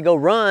 but you have to go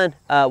run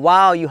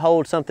while you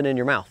hold something in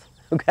your mouth,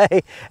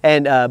 okay?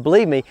 And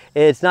believe me,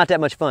 it's not that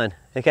much fun,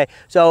 okay?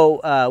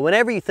 So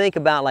whenever you think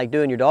about like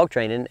doing your dog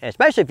training,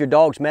 especially if your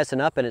dog's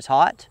messing up and it's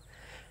hot,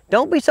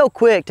 don't be so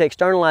quick to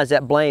externalize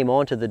that blame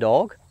onto the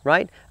dog,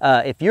 right?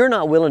 If you're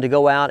not willing to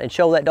go out and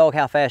show that dog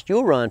how fast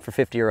you'll run for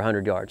 50 or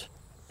 100 yards.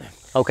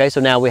 Okay,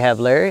 so now we have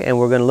Larry, and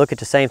we're going to look at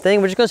the same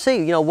thing. We're just going to see,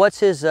 you know, what's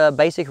his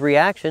basic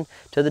reaction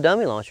to the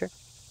dummy launcher.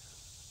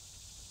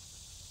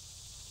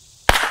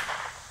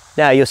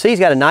 Now, you'll see he's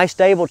got a nice,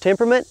 stable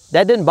temperament.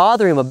 That didn't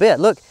bother him a bit.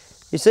 Look,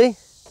 you see?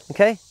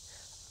 Okay?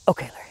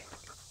 Okay,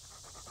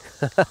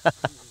 Larry.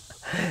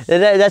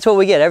 That's what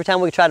we get. Every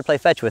time we try to play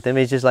fetch with him,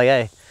 he's just like,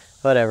 hey,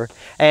 whatever.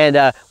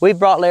 And we've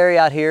brought Larry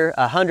out here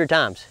 100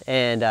 times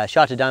and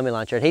shot the dummy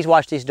launcher. And he's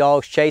watched these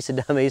dogs chase the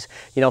dummies,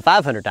 you know,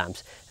 500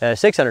 times,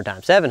 600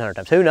 times, 700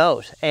 times, who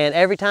knows? And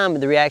every time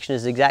the reaction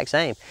is the exact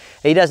same.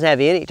 He doesn't have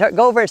any.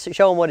 Go over and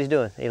show him what he's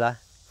doing, Eli.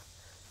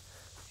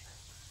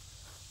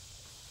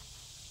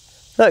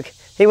 Look,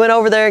 he went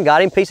over there and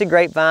got him a piece of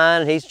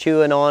grapevine, and he's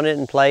chewing on it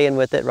and playing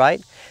with it,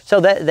 right? So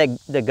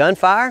the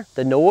gunfire,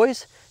 the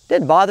noise,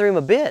 didn't bother him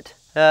a bit.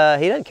 He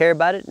doesn't care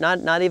about it,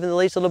 not even the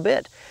least little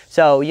bit.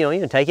 So, you know, you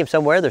can take him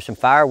somewhere, there's some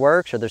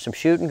fireworks or there's some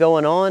shooting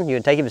going on, you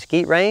can take him to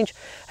skeet range.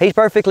 He's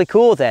perfectly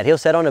cool with that. He'll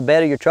sit on the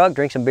bed of your truck,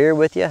 drink some beer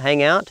with you,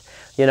 hang out,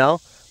 you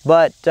know.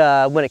 But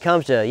when it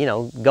comes to, you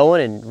know,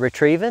 going and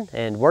retrieving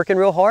and working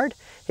real hard,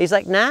 he's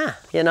like, nah,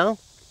 you know.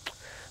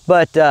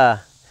 But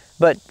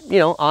you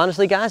know,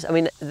 honestly, guys, I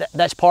mean,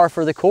 that's par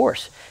for the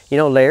course. You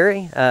know,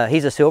 Larry,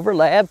 he's a silver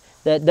lab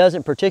that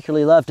doesn't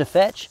particularly love to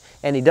fetch,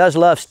 and he does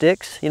love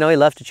sticks. You know, he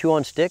loves to chew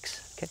on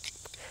sticks. Okay?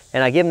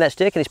 And I give him that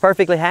stick, and he's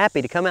perfectly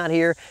happy to come out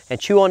here and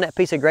chew on that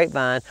piece of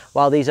grapevine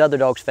while these other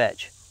dogs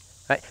fetch.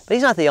 Right? But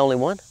he's not the only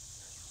one.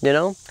 You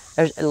know,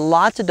 there's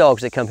lots of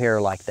dogs that come here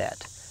are like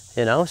that.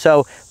 You know,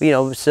 so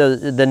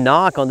the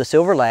knock on the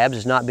silver labs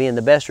is not being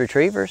the best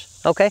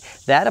retrievers. Okay,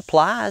 that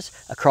applies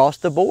across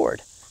the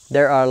board.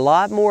 There are a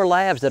lot more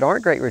labs that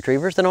aren't great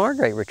retrievers than are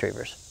great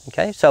retrievers.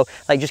 Okay, so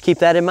like just keep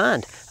that in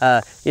mind.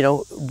 You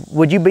know,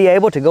 would you be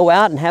able to go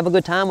out and have a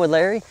good time with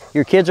Larry?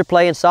 Your kids are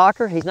playing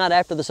soccer. He's not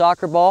after the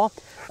soccer ball.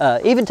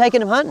 Even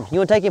taking him hunting. You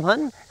want to take him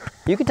hunting?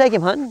 You can take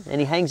him hunting,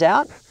 and he hangs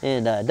out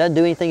and doesn't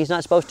do anything he's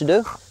not supposed to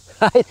do.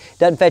 Right?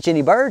 Doesn't fetch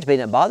any birds, but he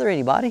doesn't bother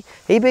anybody.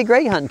 He'd be a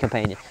great hunting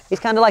companion. He's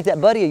kind of like that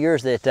buddy of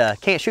yours that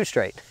can't shoot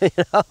straight. You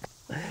know?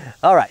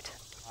 All right.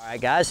 All right,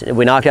 guys,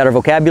 we knocked out our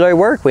vocabulary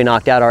work. We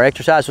knocked out our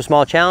exercise with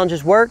small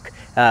challenges work.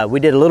 We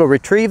did a little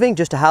retrieving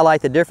just to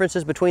highlight the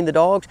differences between the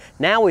dogs.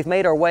 Now we've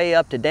made our way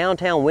up to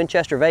downtown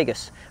Winchester,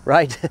 Vegas,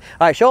 right? All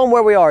right, show them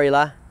where we are,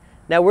 Eli.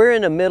 Now we're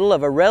in the middle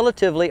of a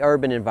relatively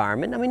urban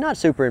environment. I mean, not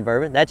super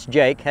urban. That's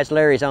Jake. That's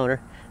Larry's owner.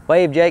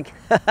 Wave, Jake.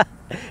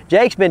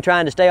 Jake's been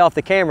trying to stay off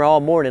the camera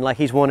all morning like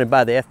he's wanted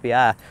by the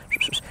FBI.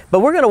 But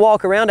we're going to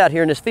walk around out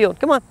here in this field.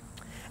 Come on.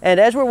 And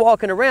as we're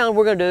walking around,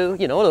 we're going to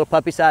do, you know, a little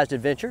puppy-sized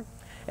adventure.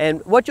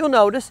 And what you'll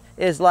notice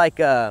is like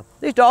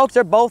these dogs,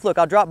 they're both, look,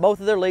 I'll drop both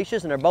of their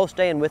leashes and they're both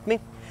staying with me.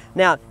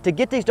 Now, to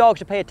get these dogs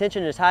to pay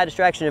attention in this high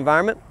distraction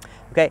environment,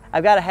 okay,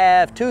 I've got to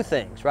have two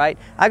things, right?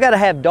 I've got to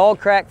have dog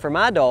crack for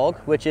my dog,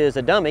 which is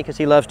a dummy because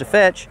he loves to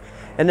fetch.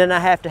 And then I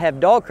have to have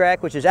dog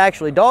crack, which is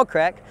actually dog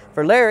crack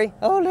for Larry.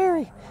 Oh,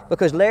 Larry,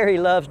 because Larry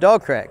loves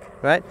dog crack,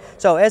 right?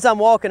 So as I'm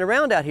walking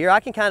around out here,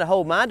 I can kind of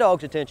hold my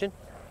dog's attention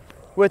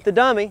with the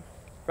dummy,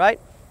 right?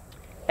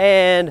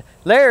 And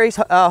Larry's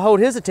hold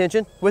his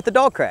attention with the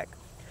dog crack.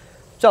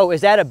 So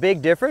is that a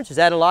big difference? Is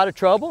that a lot of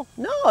trouble?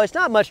 No, it's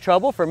not much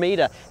trouble for me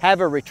to have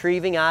a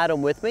retrieving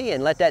item with me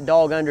and let that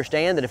dog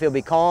understand that if he'll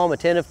be calm,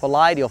 attentive,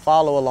 polite, he'll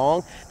follow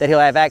along, that he'll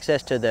have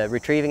access to the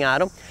retrieving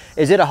item.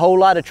 Is it a whole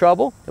lot of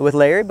trouble with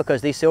Larry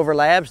because these silver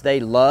labs, they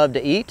love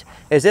to eat?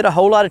 Is it a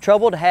whole lot of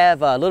trouble to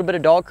have a little bit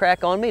of dog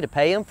crack on me to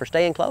pay him for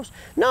staying close?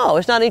 No,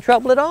 it's not any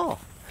trouble at all,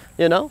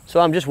 you know?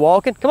 So I'm just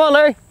walking. Come on,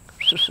 Larry.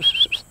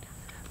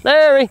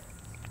 Larry.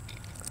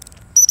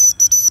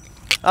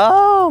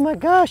 Oh my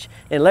gosh,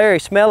 and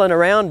Larry's smelling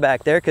around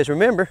back there because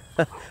remember,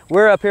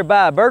 we're up here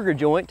by a burger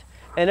joint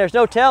and there's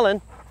no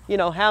telling, you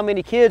know, how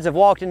many kids have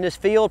walked in this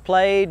field,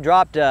 played,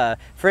 dropped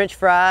French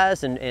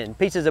fries and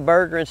pieces of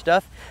burger and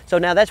stuff. So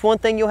now that's one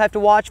thing you'll have to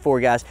watch for,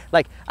 guys.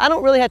 Like, I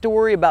don't really have to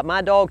worry about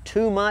my dog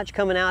too much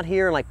coming out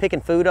here and like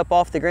picking food up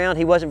off the ground.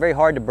 He wasn't very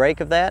hard to break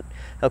of that,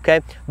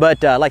 okay?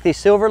 But like these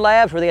silver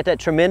labs where they got that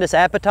tremendous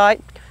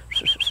appetite,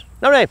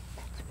 no name.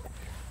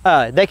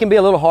 They can be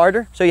a little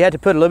harder, so you have to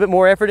put a little bit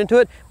more effort into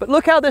it. But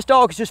look how this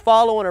dog is just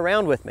following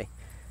around with me.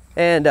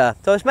 And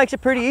so this makes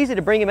it pretty easy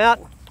to bring him out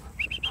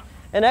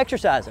and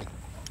exercise him.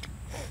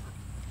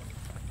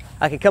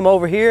 I can come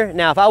over here.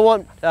 Now, if I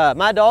want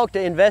my dog to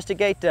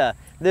investigate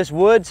this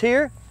woods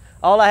here,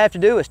 all I have to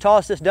do is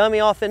toss this dummy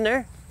off in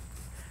there.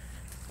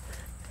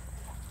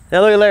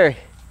 Now look at Larry.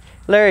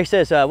 Larry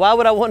says, why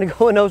would I want to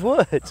go in those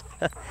woods?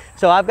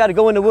 So I've got to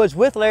go in the woods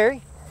with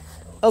Larry.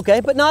 Okay,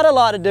 but not a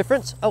lot of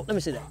difference. Oh, let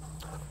me see that.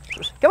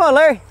 Come on,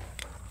 Larry.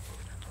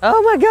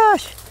 Oh my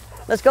gosh.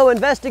 Let's go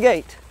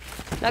investigate.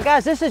 Now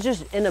guys, this is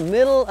just in the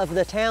middle of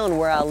the town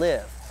where I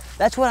live.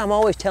 That's what I'm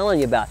always telling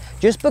you about.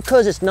 Just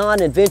because it's not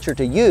an adventure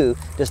to you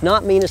does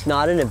not mean it's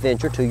not an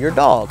adventure to your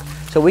dog.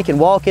 So we can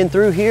walk in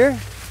through here.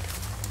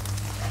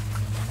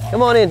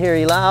 Come on in here,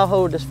 Eli. I'll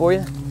hold this for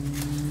you.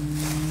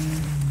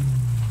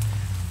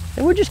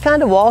 And we're just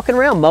kind of walking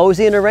around,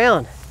 moseying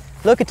around.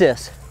 Look at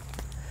this.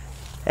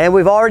 And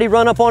we've already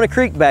run up on a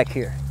creek back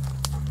here.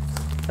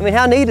 I mean,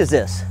 how neat is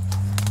this?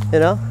 You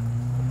know?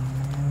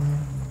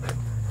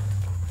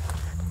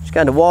 Just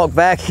kind of walk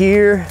back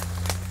here.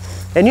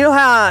 And you know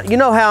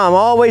how I'm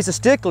always a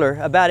stickler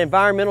about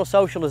environmental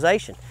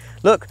socialization.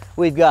 Look,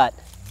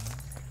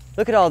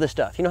 look at all this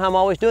stuff. You know how I'm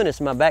always doing this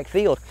in my back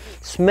field.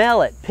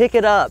 Smell it, pick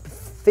it up,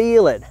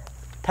 feel it,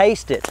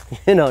 taste it.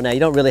 You know, now you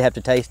don't really have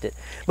to taste it.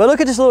 But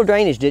look at this little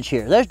drainage ditch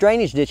here. There's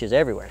drainage ditches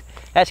everywhere.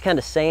 That's kind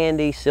of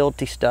sandy,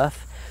 silty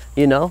stuff,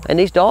 you know. And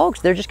these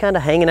dogs, they're just kind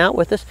of hanging out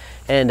with us.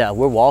 And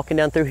we're walking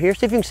down through here.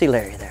 See if you can see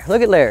Larry there.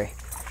 Look at Larry.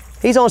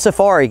 He's on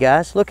safari,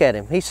 guys. Look at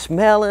him. He's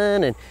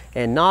smelling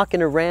and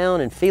knocking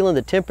around and feeling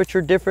the temperature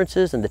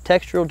differences and the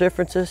textural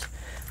differences.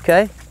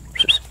 Okay?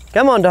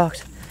 Come on,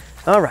 dogs.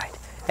 All right.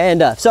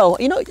 And so,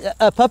 you know,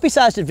 a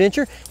puppy-sized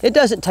adventure, it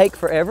doesn't take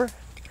forever.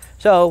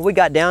 So we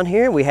got down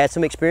here, we had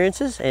some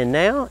experiences, and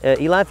now,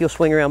 Eli, if you'll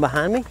swing around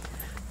behind me,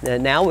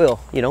 now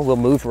we'll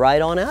move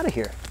right on out of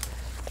here.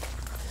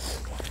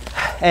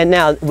 And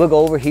now we'll go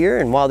over here,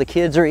 and while the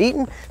kids are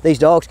eating, these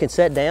dogs can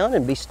sit down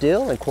and be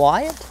still and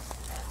quiet.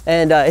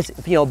 And it's,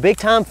 you know, big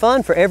time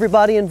fun for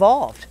everybody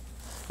involved.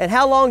 And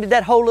how long did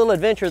that whole little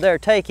adventure there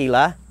take,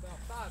 Eli? About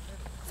 5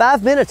 minutes.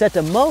 5 minutes at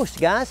the most,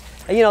 guys.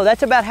 And you know,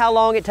 that's about how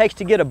long it takes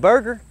to get a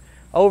burger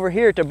over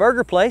here at the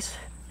burger place.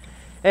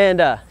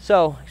 And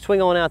so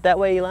swing on out that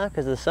way, Eli,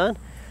 because of the sun.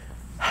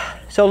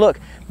 So look,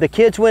 the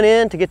kids went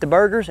in to get the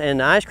burgers and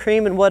the ice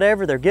cream and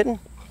whatever they're getting.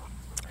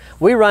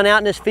 We run out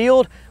in this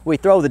field, we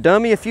throw the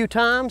dummy a few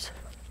times.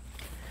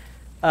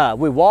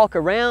 We walk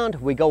around,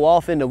 we go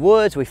off in the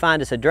woods, we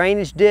find us a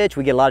drainage ditch,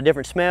 we get a lot of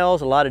different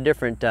smells, a lot of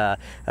different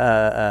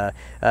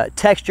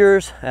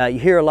textures, you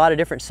hear a lot of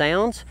different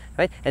sounds,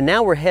 right? And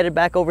now we're headed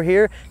back over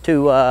here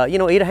to, you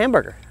know, eat a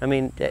hamburger. I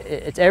mean,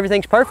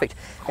 everything's perfect.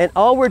 And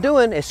all we're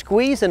doing is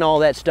squeezing all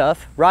that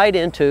stuff right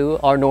into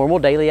our normal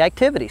daily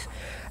activities.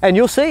 And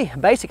you'll see,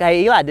 basically,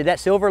 hey Eli, did that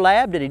silver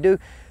lab, did he do,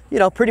 you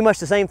know, pretty much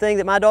the same thing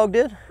that my dog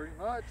did? Pretty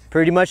much.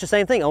 Pretty much the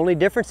same thing. Only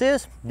difference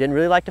is, didn't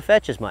really like to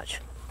fetch as much.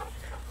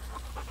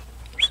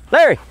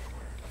 Larry,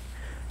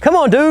 come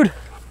on, dude.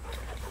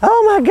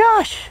 Oh my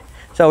gosh.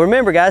 So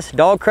remember, guys,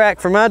 dog crack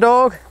for my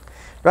dog,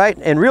 right?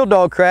 And real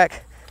dog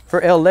crack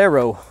for El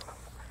Lero.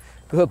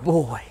 Good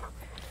boy.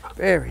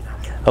 Very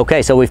nice.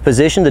 Okay, so we've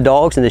positioned the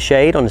dogs in the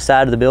shade on the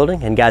side of the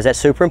building. And guys, that's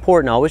super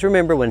important. Always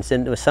remember, when it's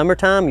in the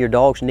summertime, your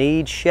dogs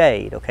need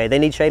shade, okay? They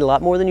need shade a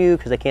lot more than you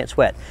because they can't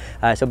sweat.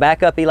 So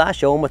back up, Eli,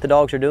 show them what the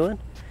dogs are doing.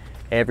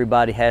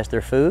 Everybody has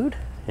their food,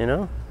 you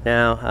know.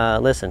 Now,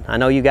 listen, I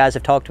know you guys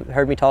have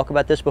heard me talk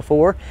about this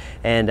before,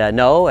 and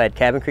no, at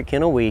Cabin Creek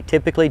Kennel, we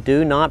typically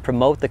do not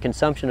promote the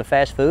consumption of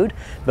fast food,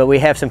 but we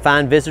have some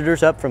fine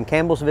visitors up from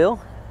Campbellsville,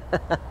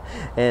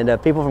 and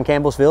people from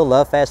Campbellsville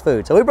love fast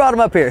food, so we brought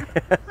them up here.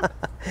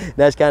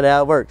 That's kind of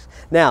how it works.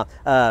 Now,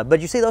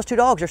 but you see those two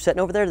dogs are sitting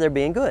over there, they're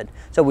being good.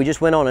 So we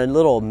just went on a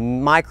little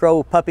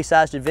micro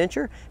puppy-sized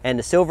adventure, and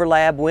the silver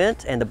lab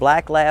went and the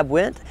black lab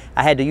went.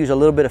 I had to use a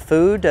little bit of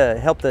food to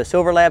help the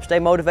silver lab stay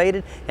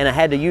motivated, and I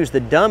had to use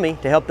the dummy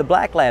to help the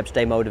black lab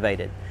stay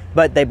motivated.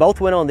 But they both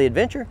went on the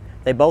adventure,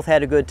 they both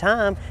had a good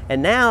time,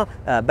 and now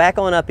back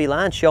on up,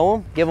 Eli, and show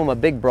them, give them a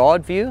big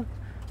broad view.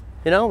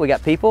 You know, we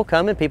got people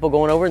coming, people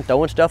going over and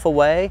throwing stuff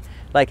away.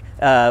 Like,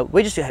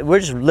 we're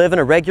just living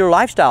a regular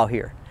lifestyle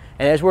here.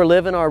 And as we're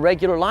living our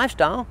regular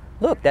lifestyle,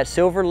 look, that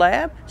silver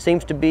lab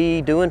seems to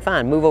be doing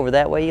fine. Move over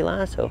that way,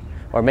 Eli, so,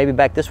 or maybe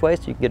back this way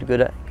so you can get a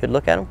good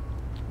look at them.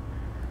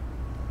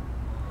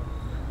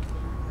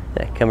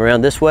 Yeah, come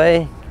around this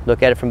way,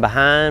 look at it from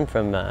behind,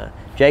 from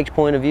Jake's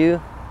point of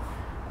view.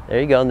 There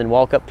you go, and then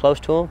walk up close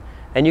to them.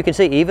 And you can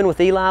see, even with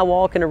Eli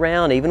walking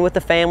around, even with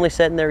the family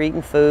sitting there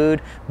eating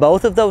food,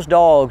 both of those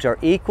dogs are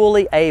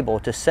equally able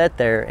to sit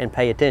there and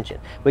pay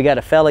attention. We got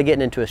a fella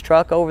getting into his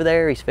truck over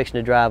there. He's fixing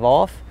to drive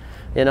off,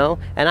 you know.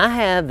 And I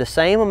have the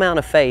same amount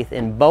of faith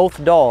in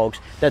both dogs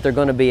that they're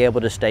going to be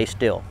able to stay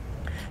still.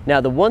 Now,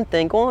 the one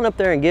thing, go on up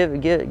there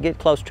and get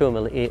close to him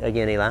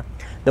again, Eli.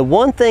 The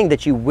one thing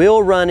that you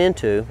will run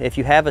into if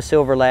you have a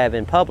silver lab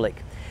in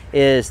public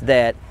is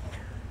that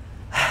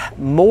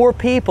more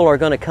people are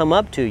going to come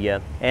up to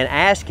you and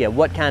ask you,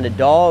 what kind of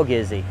dog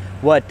is he?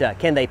 What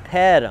can they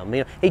pet him?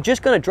 You know, he's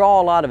just going to draw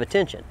a lot of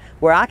attention.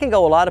 Where I can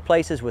go a lot of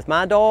places with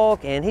my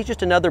dog, and he's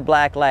just another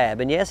black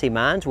lab. And yes, he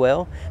minds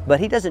well, but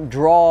he doesn't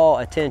draw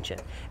attention.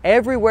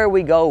 Everywhere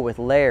we go with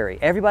Larry,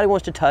 everybody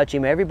wants to touch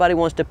him, everybody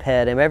wants to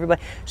pet him, everybody.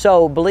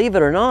 So believe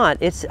it or not,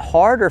 it's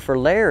harder for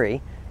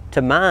Larry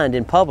to mind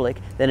in public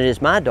than it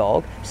is my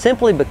dog,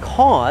 simply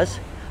because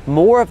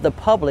more of the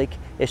public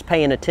is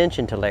paying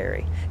attention to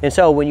Larry. And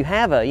so when you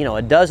have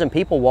a dozen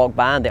people walk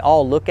by and they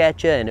all look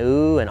at you and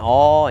ooh and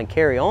awe and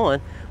carry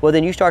on, well,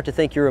 then you start to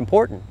think you're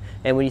important.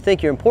 And when you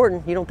think you're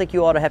important, you don't think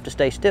you ought to have to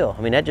stay still.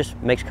 I mean, that just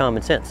makes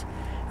common sense.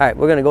 All right,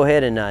 we're gonna go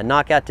ahead and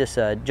knock out this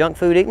junk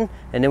food eating,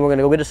 and then we're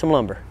gonna go get us some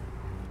lumber.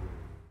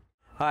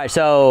 All right,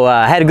 so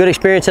I had a good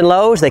experience in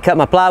Lowe's. They cut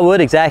my plywood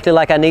exactly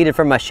like I needed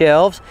for my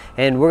shelves,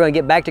 and we're gonna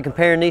get back to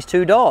comparing these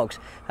two dogs.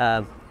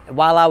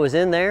 while I was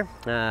in there,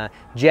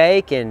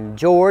 Jake and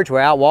George were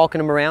out walking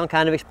them around,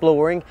 kind of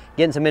exploring,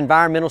 getting some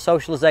environmental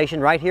socialization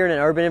right here in an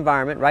urban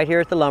environment, right here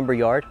at the lumber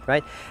yard,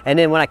 right? And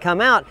then when I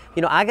come out,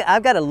 you know,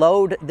 I've got to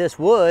load this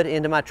wood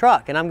into my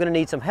truck, and I'm going to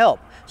need some help.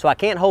 So I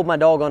can't hold my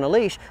dog on a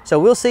leash. So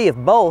we'll see if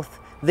both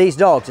these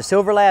dogs, a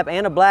silver lab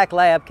and a black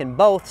lab, can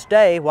both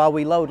stay while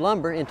we load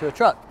lumber into a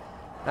truck.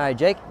 All right,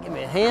 Jake, give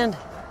me a hand.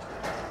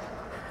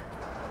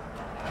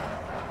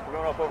 We're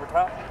going up over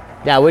top?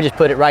 Yeah, we'll just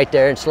put it right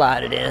there and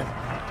slide it in.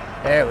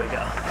 There we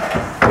go.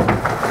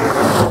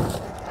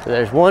 So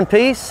there's one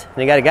piece, and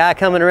you got a guy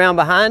coming around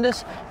behind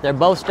us. They're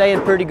both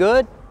staying pretty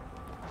good.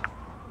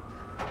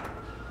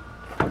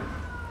 We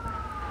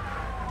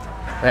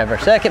have our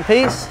second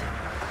piece.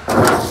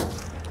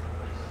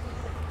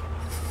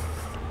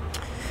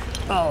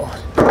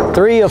 Oh,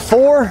 3 of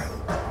 4.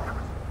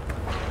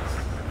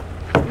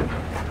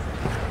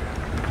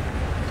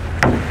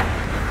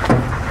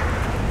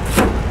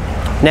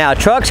 Now a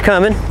truck's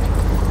coming,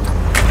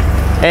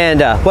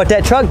 and what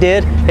that truck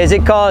did is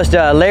it caused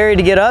Larry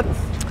to get up.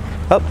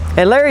 Oh,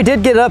 and Larry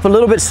did get up a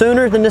little bit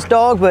sooner than this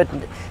dog, but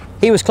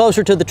he was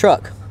closer to the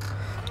truck.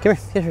 Come here,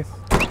 get here.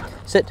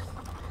 Sit,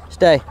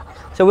 stay.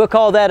 So we'll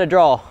call that a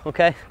draw,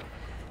 okay?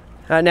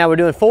 All right, now we're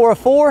doing 4 of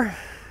 4.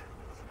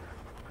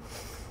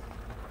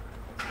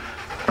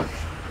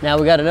 Now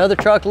we got another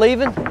truck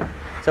leaving,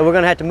 so we're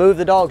gonna have to move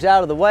the dogs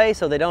out of the way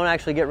so they don't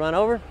actually get run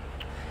over.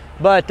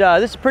 But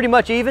this is pretty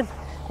much even.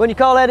 Wouldn't you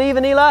call that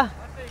even, Eli? I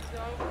think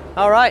so.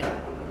 All right.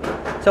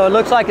 So it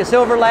looks like a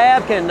silver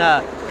lab can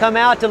come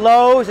out to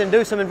Lowe's and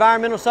do some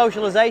environmental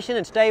socialization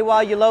and stay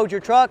while you load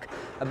your truck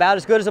about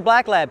as good as a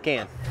black lab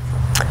can.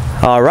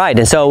 All right,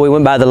 and so we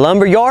went by the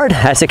lumber yard.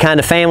 That's the kind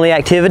of family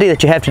activity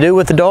that you have to do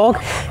with the dog.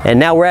 And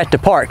now we're at the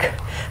park.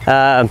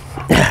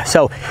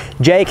 So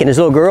Jake and his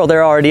little girl,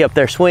 they're already up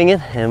there swinging,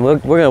 and we're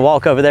going to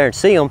walk over there and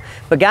see them.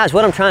 But guys,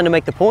 what I'm trying to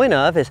make the point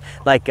of is,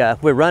 like,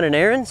 we're running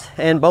errands,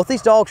 and both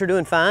these dogs are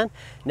doing fine.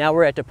 Now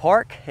we're at the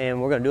park,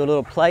 and we're going to do a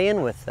little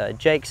playing with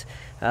Jake's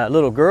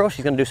little girl.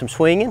 She's going to do some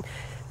swinging.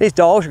 These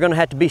dogs are going to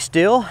have to be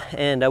still,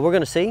 and we're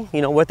going to see,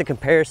 you know, what the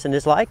comparison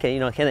is like. You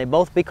know, can they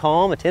both be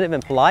calm, attentive,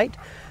 and polite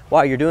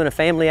while you're doing a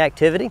family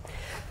activity?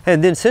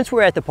 And then since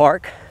we're at the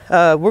park,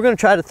 we're going to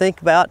try to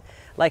think about,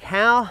 like,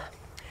 how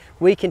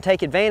we can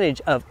take advantage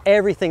of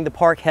everything the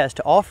park has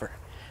to offer,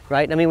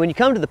 right? I mean, when you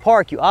come to the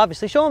park, you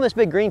obviously, show them this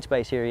big green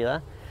space here, Eli.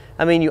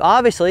 I mean, you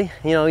obviously,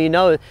 you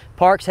know,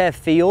 parks have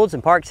fields,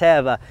 and parks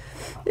have,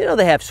 you know,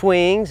 they have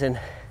swings and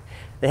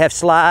they have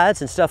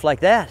slides and stuff like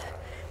that.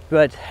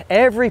 But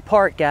every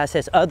park, guys,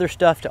 has other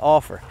stuff to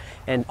offer.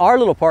 And our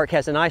little park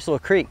has a nice little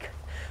creek.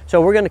 So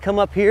we're gonna come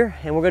up here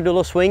and we're gonna do a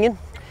little swinging.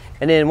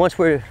 And then once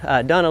we're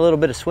done a little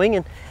bit of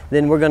swinging,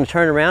 then we're gonna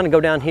turn around and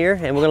go down here,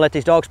 and we're gonna let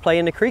these dogs play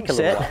in the creek a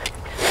little bit.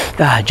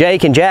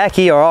 Jake and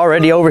Jackie are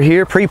already over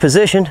here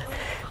pre-positioned.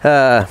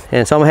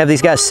 And so I'm gonna have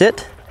these guys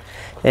sit,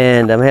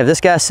 and I'm gonna have this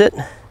guy sit.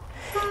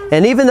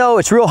 And even though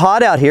it's real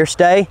hot out here,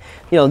 stay,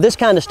 you know, this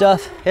kind of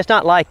stuff, it's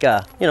not like, you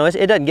know,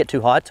 it doesn't get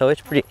too hot, so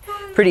it's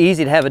pretty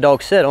easy to have a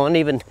dog sit on,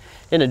 even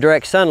in the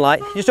direct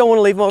sunlight. You just don't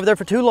wanna leave them over there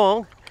for too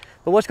long.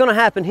 But what's gonna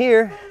happen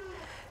here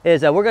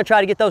is we're gonna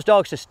try to get those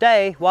dogs to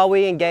stay while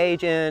we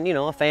engage in, you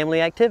know, a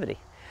family activity.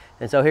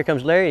 And so here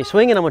comes Larry, he's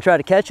swinging. I'm gonna try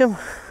to catch him.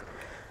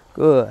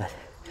 Good.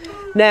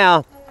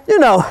 Now, you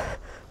know,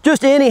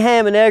 just any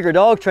ham and egg or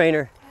dog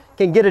trainer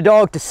can get a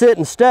dog to sit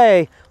and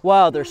stay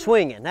while they're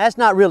swinging. That's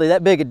not really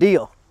that big a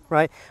deal,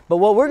 right? But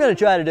what we're gonna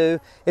try to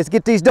do is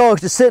get these dogs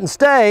to sit and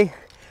stay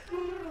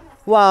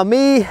while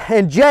me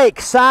and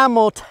Jake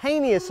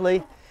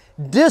simultaneously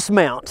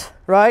dismount,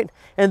 right?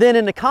 And then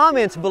in the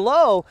comments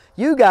below,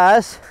 you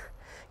guys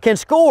can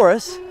score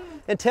us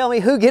and tell me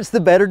who gets the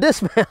better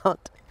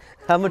dismount.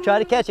 I'm gonna try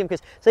to catch him,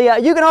 because, see,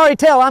 you can already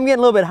tell I'm getting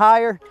a little bit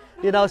higher,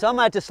 you know, so I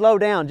might have to slow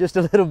down just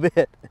a little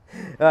bit.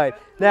 All right,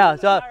 now,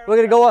 so we're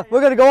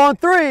gonna go on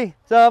 3.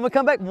 So I'm gonna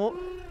come back.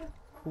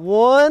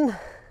 1,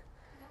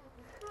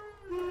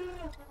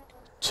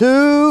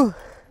 2.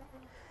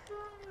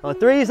 On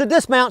 3 is the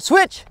dismount.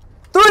 Switch.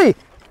 3.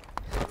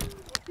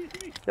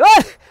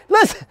 What?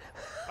 Listen.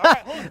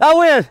 Right, I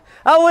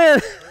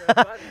win.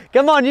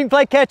 Come on, you can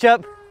play catch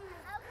up.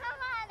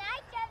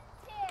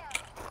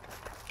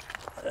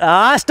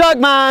 I stuck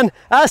mine.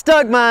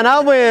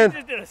 I win.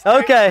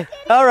 Okay.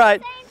 All right.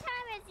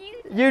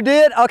 You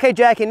did? Okay,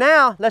 Jackie.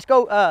 Now let's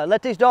go.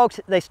 Let these dogs.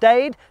 They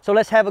stayed. So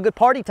let's have a good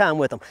party time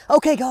with them.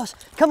 Okay, guys.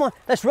 Come on.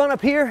 Let's run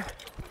up here.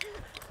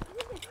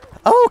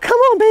 Oh, come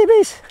on,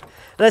 babies.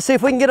 Let's see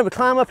if we can get them to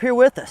climb up here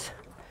with us.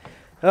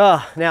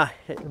 Now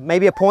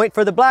maybe a point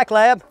for the black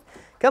lab.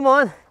 Come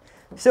on,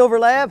 silver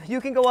lab.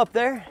 You can go up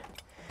there.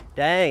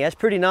 Dang, that's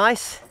pretty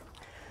nice.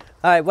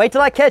 All right. Wait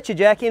till I catch you,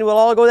 Jackie, and we'll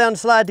all go down the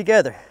slide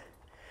together.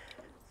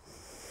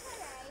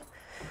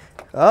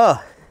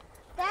 Oh,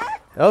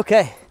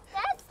 okay.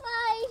 That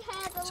slide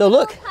has a So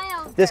look,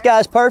 pound. this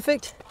guy's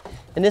perfect,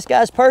 and this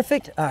guy's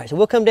perfect. All right, so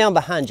we'll come down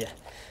behind you.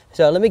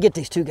 So let me get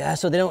these two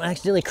guys so they don't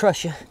accidentally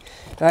crush you.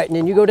 All right, and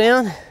then you go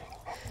down.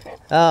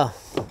 Oh,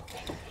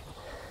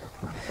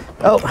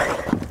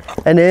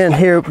 And then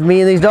here,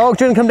 me and these dogs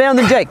trying to come down,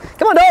 then Jake.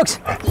 Come on, dogs.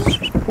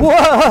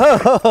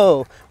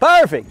 Whoa,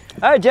 perfect.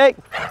 All right, Jake,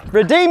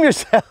 redeem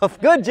yourself.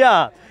 Good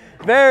job.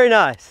 Very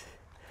nice.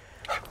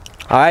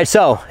 All right,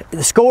 so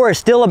the score is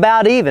still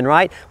about even,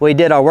 right? We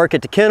did our work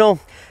at the kennel.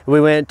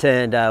 We went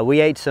and we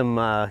ate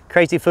some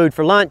crazy food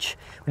for lunch.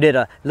 We did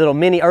a little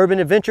mini urban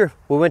adventure.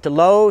 We went to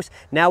Lowe's.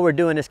 Now we're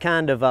doing this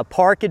kind of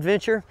park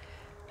adventure.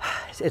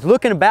 It's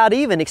looking about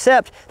even,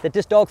 except that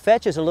this dog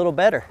fetches a little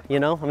better, you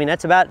know? I mean,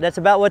 that's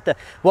about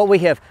what we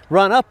have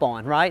run up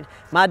on, right?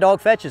 My dog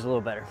fetches a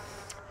little better.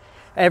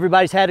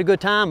 Everybody's had a good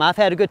time. I've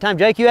had a good time.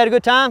 Jake, you had a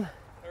good time?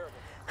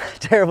 Terrible.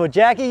 Terrible.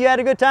 Jackie, you had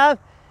a good time?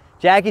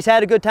 Jackie's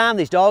had a good time.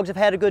 These dogs have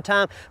had a good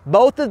time.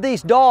 Both of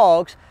these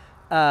dogs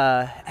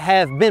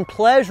have been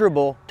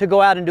pleasurable to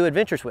go out and do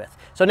adventures with.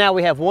 So now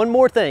we have one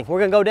more thing. We're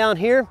gonna go down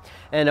here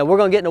and we're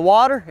gonna get in the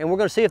water and we're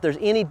gonna see if there's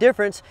any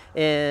difference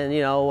in,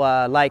 you know,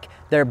 like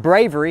their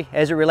bravery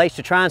as it relates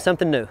to trying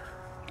something new.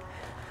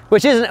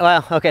 Which isn't,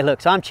 well, okay,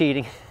 look, so I'm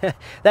cheating.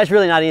 That's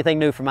really not anything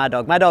new for my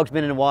dog. My dog's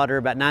been in the water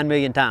about 9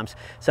 million times.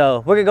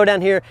 So we're gonna go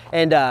down here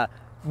and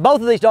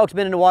both of these dogs have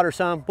been in the water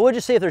some, but we'll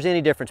just see if there's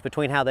any difference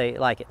between how they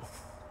like it.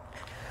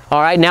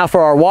 All right, now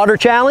for our water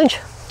challenge.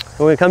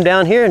 We're gonna come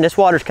down here and this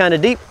water's kind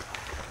of deep.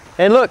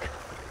 And look,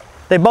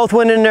 they both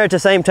went in there at the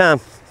same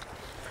time.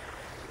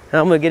 Now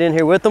I'm gonna get in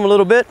here with them a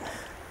little bit.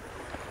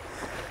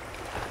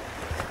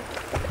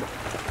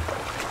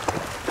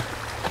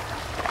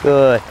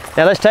 Good.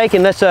 Now let's take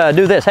and let's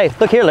do this. Hey,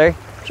 look here, Larry.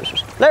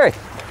 Larry,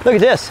 look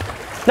at this.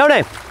 No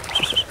name.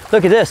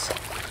 Look at this.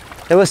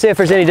 And we'll see if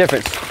there's any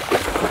difference.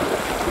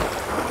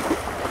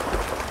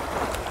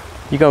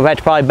 You're gonna have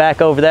to probably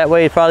back over that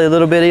way probably a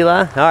little bit, Eli.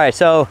 All right,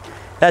 so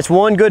that's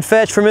one good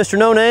fetch for Mr.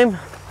 No Name.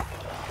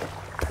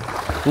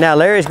 Now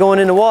Larry's going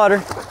in the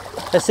water.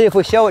 Let's see if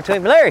we show it to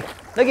him. Larry,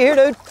 look at here,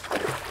 dude.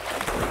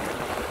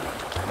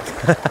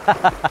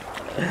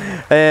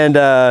 And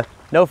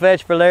no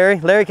fetch for Larry.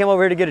 Larry came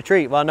over here to get a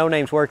treat while No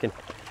Name's working.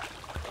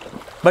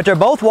 But they're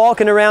both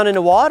walking around in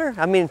the water.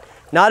 I mean,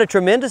 not a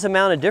tremendous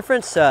amount of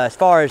difference as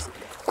far as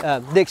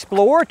the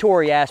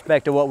exploratory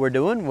aspect of what we're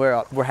doing.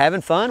 We're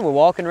having fun. We're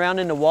walking around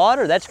in the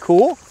water. That's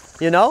cool,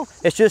 you know.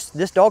 It's just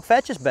this dog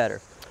fetches better.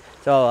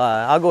 So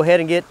I'll go ahead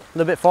and get a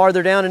little bit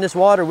farther down in this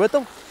water with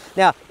them.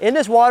 Now, in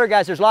this water,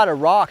 guys, there's a lot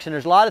of rocks and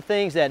there's a lot of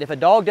things that if a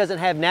dog doesn't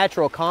have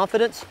natural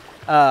confidence,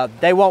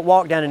 they won't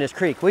walk down in this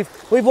creek.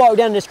 We've walked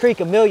down this creek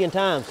a million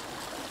times.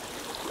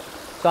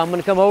 So I'm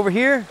gonna come over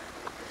here.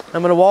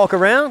 I'm gonna walk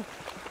around.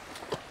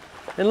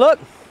 And look,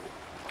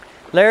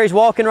 Larry's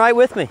walking right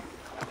with me.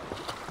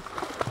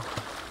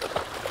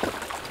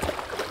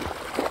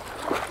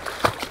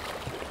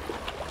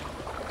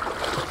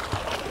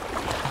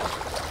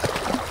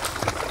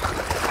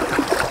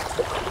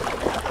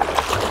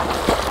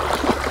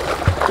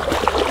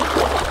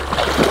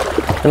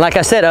 And like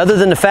I said, other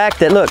than the fact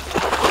that, look,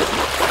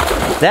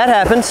 that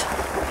happens,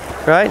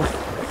 right?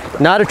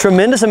 Not a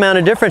tremendous amount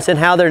of difference in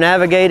how they're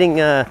navigating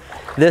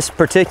this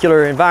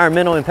particular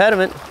environmental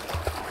impediment.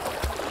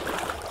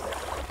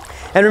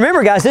 And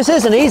remember, guys, this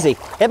isn't easy.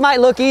 It might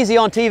look easy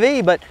on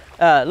TV, but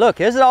look,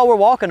 this is all we're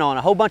walking on,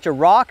 a whole bunch of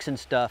rocks and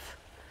stuff.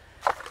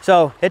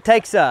 So it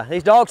takes,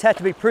 these dogs have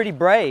to be pretty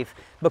brave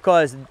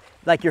because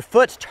like your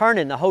foot's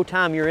turning the whole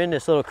time you're in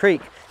this little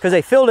creek because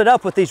they filled it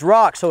up with these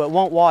rocks so it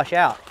won't wash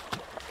out.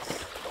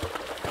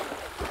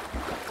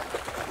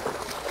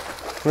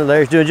 Well,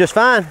 Larry's doing just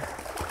fine.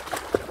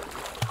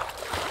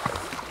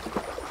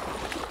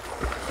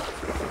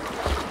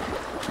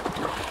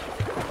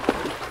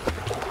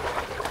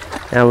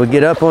 Now we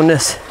get up on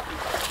this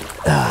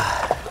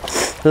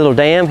little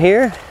dam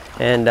here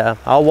and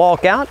I'll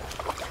walk out.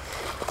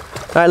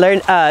 All right,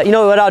 Larry, you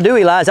know what I'll do,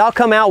 Eli, is I'll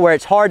come out where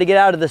it's hard to get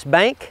out of this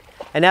bank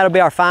and that'll be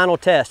our final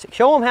test.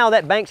 Show them how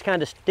that bank's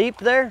kind of steep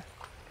there.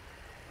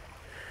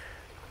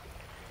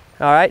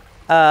 All right,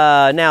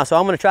 now, so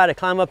I'm gonna try to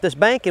climb up this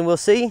bank and we'll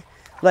see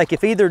like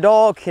if either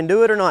dog can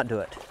do it or not do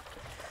it.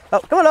 Oh,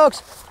 come on,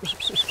 dogs.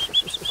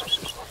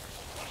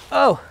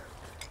 Oh,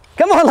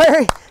 come on,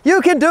 Larry,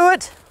 you can do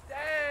it.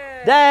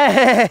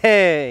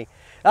 Dang.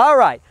 All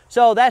right,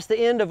 so that's the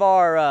end of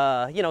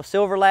our you know,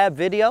 Silver Lab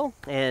video,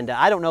 and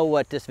I don't know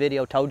what this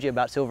video told you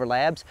about Silver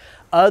Labs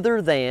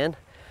other than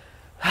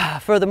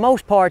for the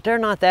most part they're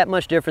not that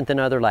much different than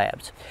other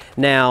labs.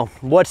 Now,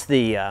 what's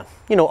the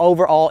you know,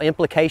 overall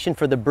implication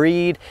for the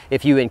breed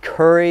if you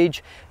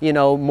encourage, you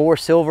know, more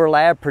Silver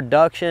Lab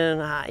production?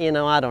 You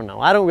know, I don't know.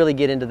 I don't really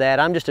get into that.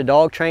 I'm just a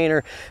dog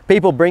trainer.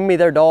 People bring me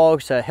their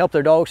dogs to help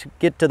their dogs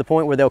get to the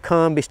point where they'll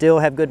come, be still,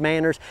 have good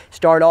manners,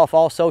 start off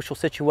all social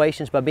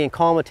situations by being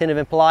calm, attentive,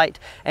 and polite,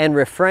 and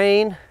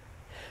refrain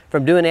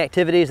from doing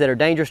activities that are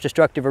dangerous,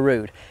 destructive, or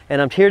rude.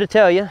 And I'm here to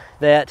tell you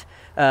that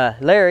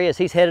Larry, as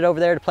he's headed over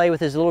there to play with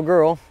his little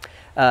girl,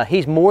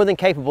 he's more than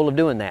capable of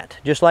doing that,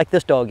 just like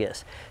this dog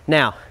is.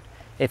 Now,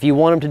 if you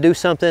want him to do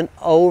something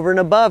over and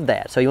above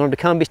that, so you want him to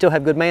come, be still,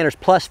 have good manners,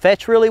 plus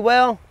fetch really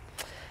well,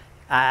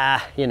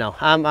 you know,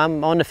 I'm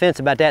on the fence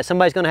about that.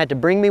 Somebody's gonna have to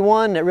bring me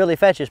one that really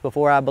fetches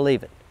before I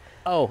believe it.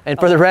 Oh, and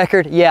for the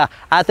record, yeah,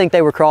 I think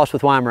they were crossed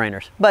with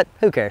Weimaraners, but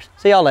who cares?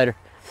 See y'all later.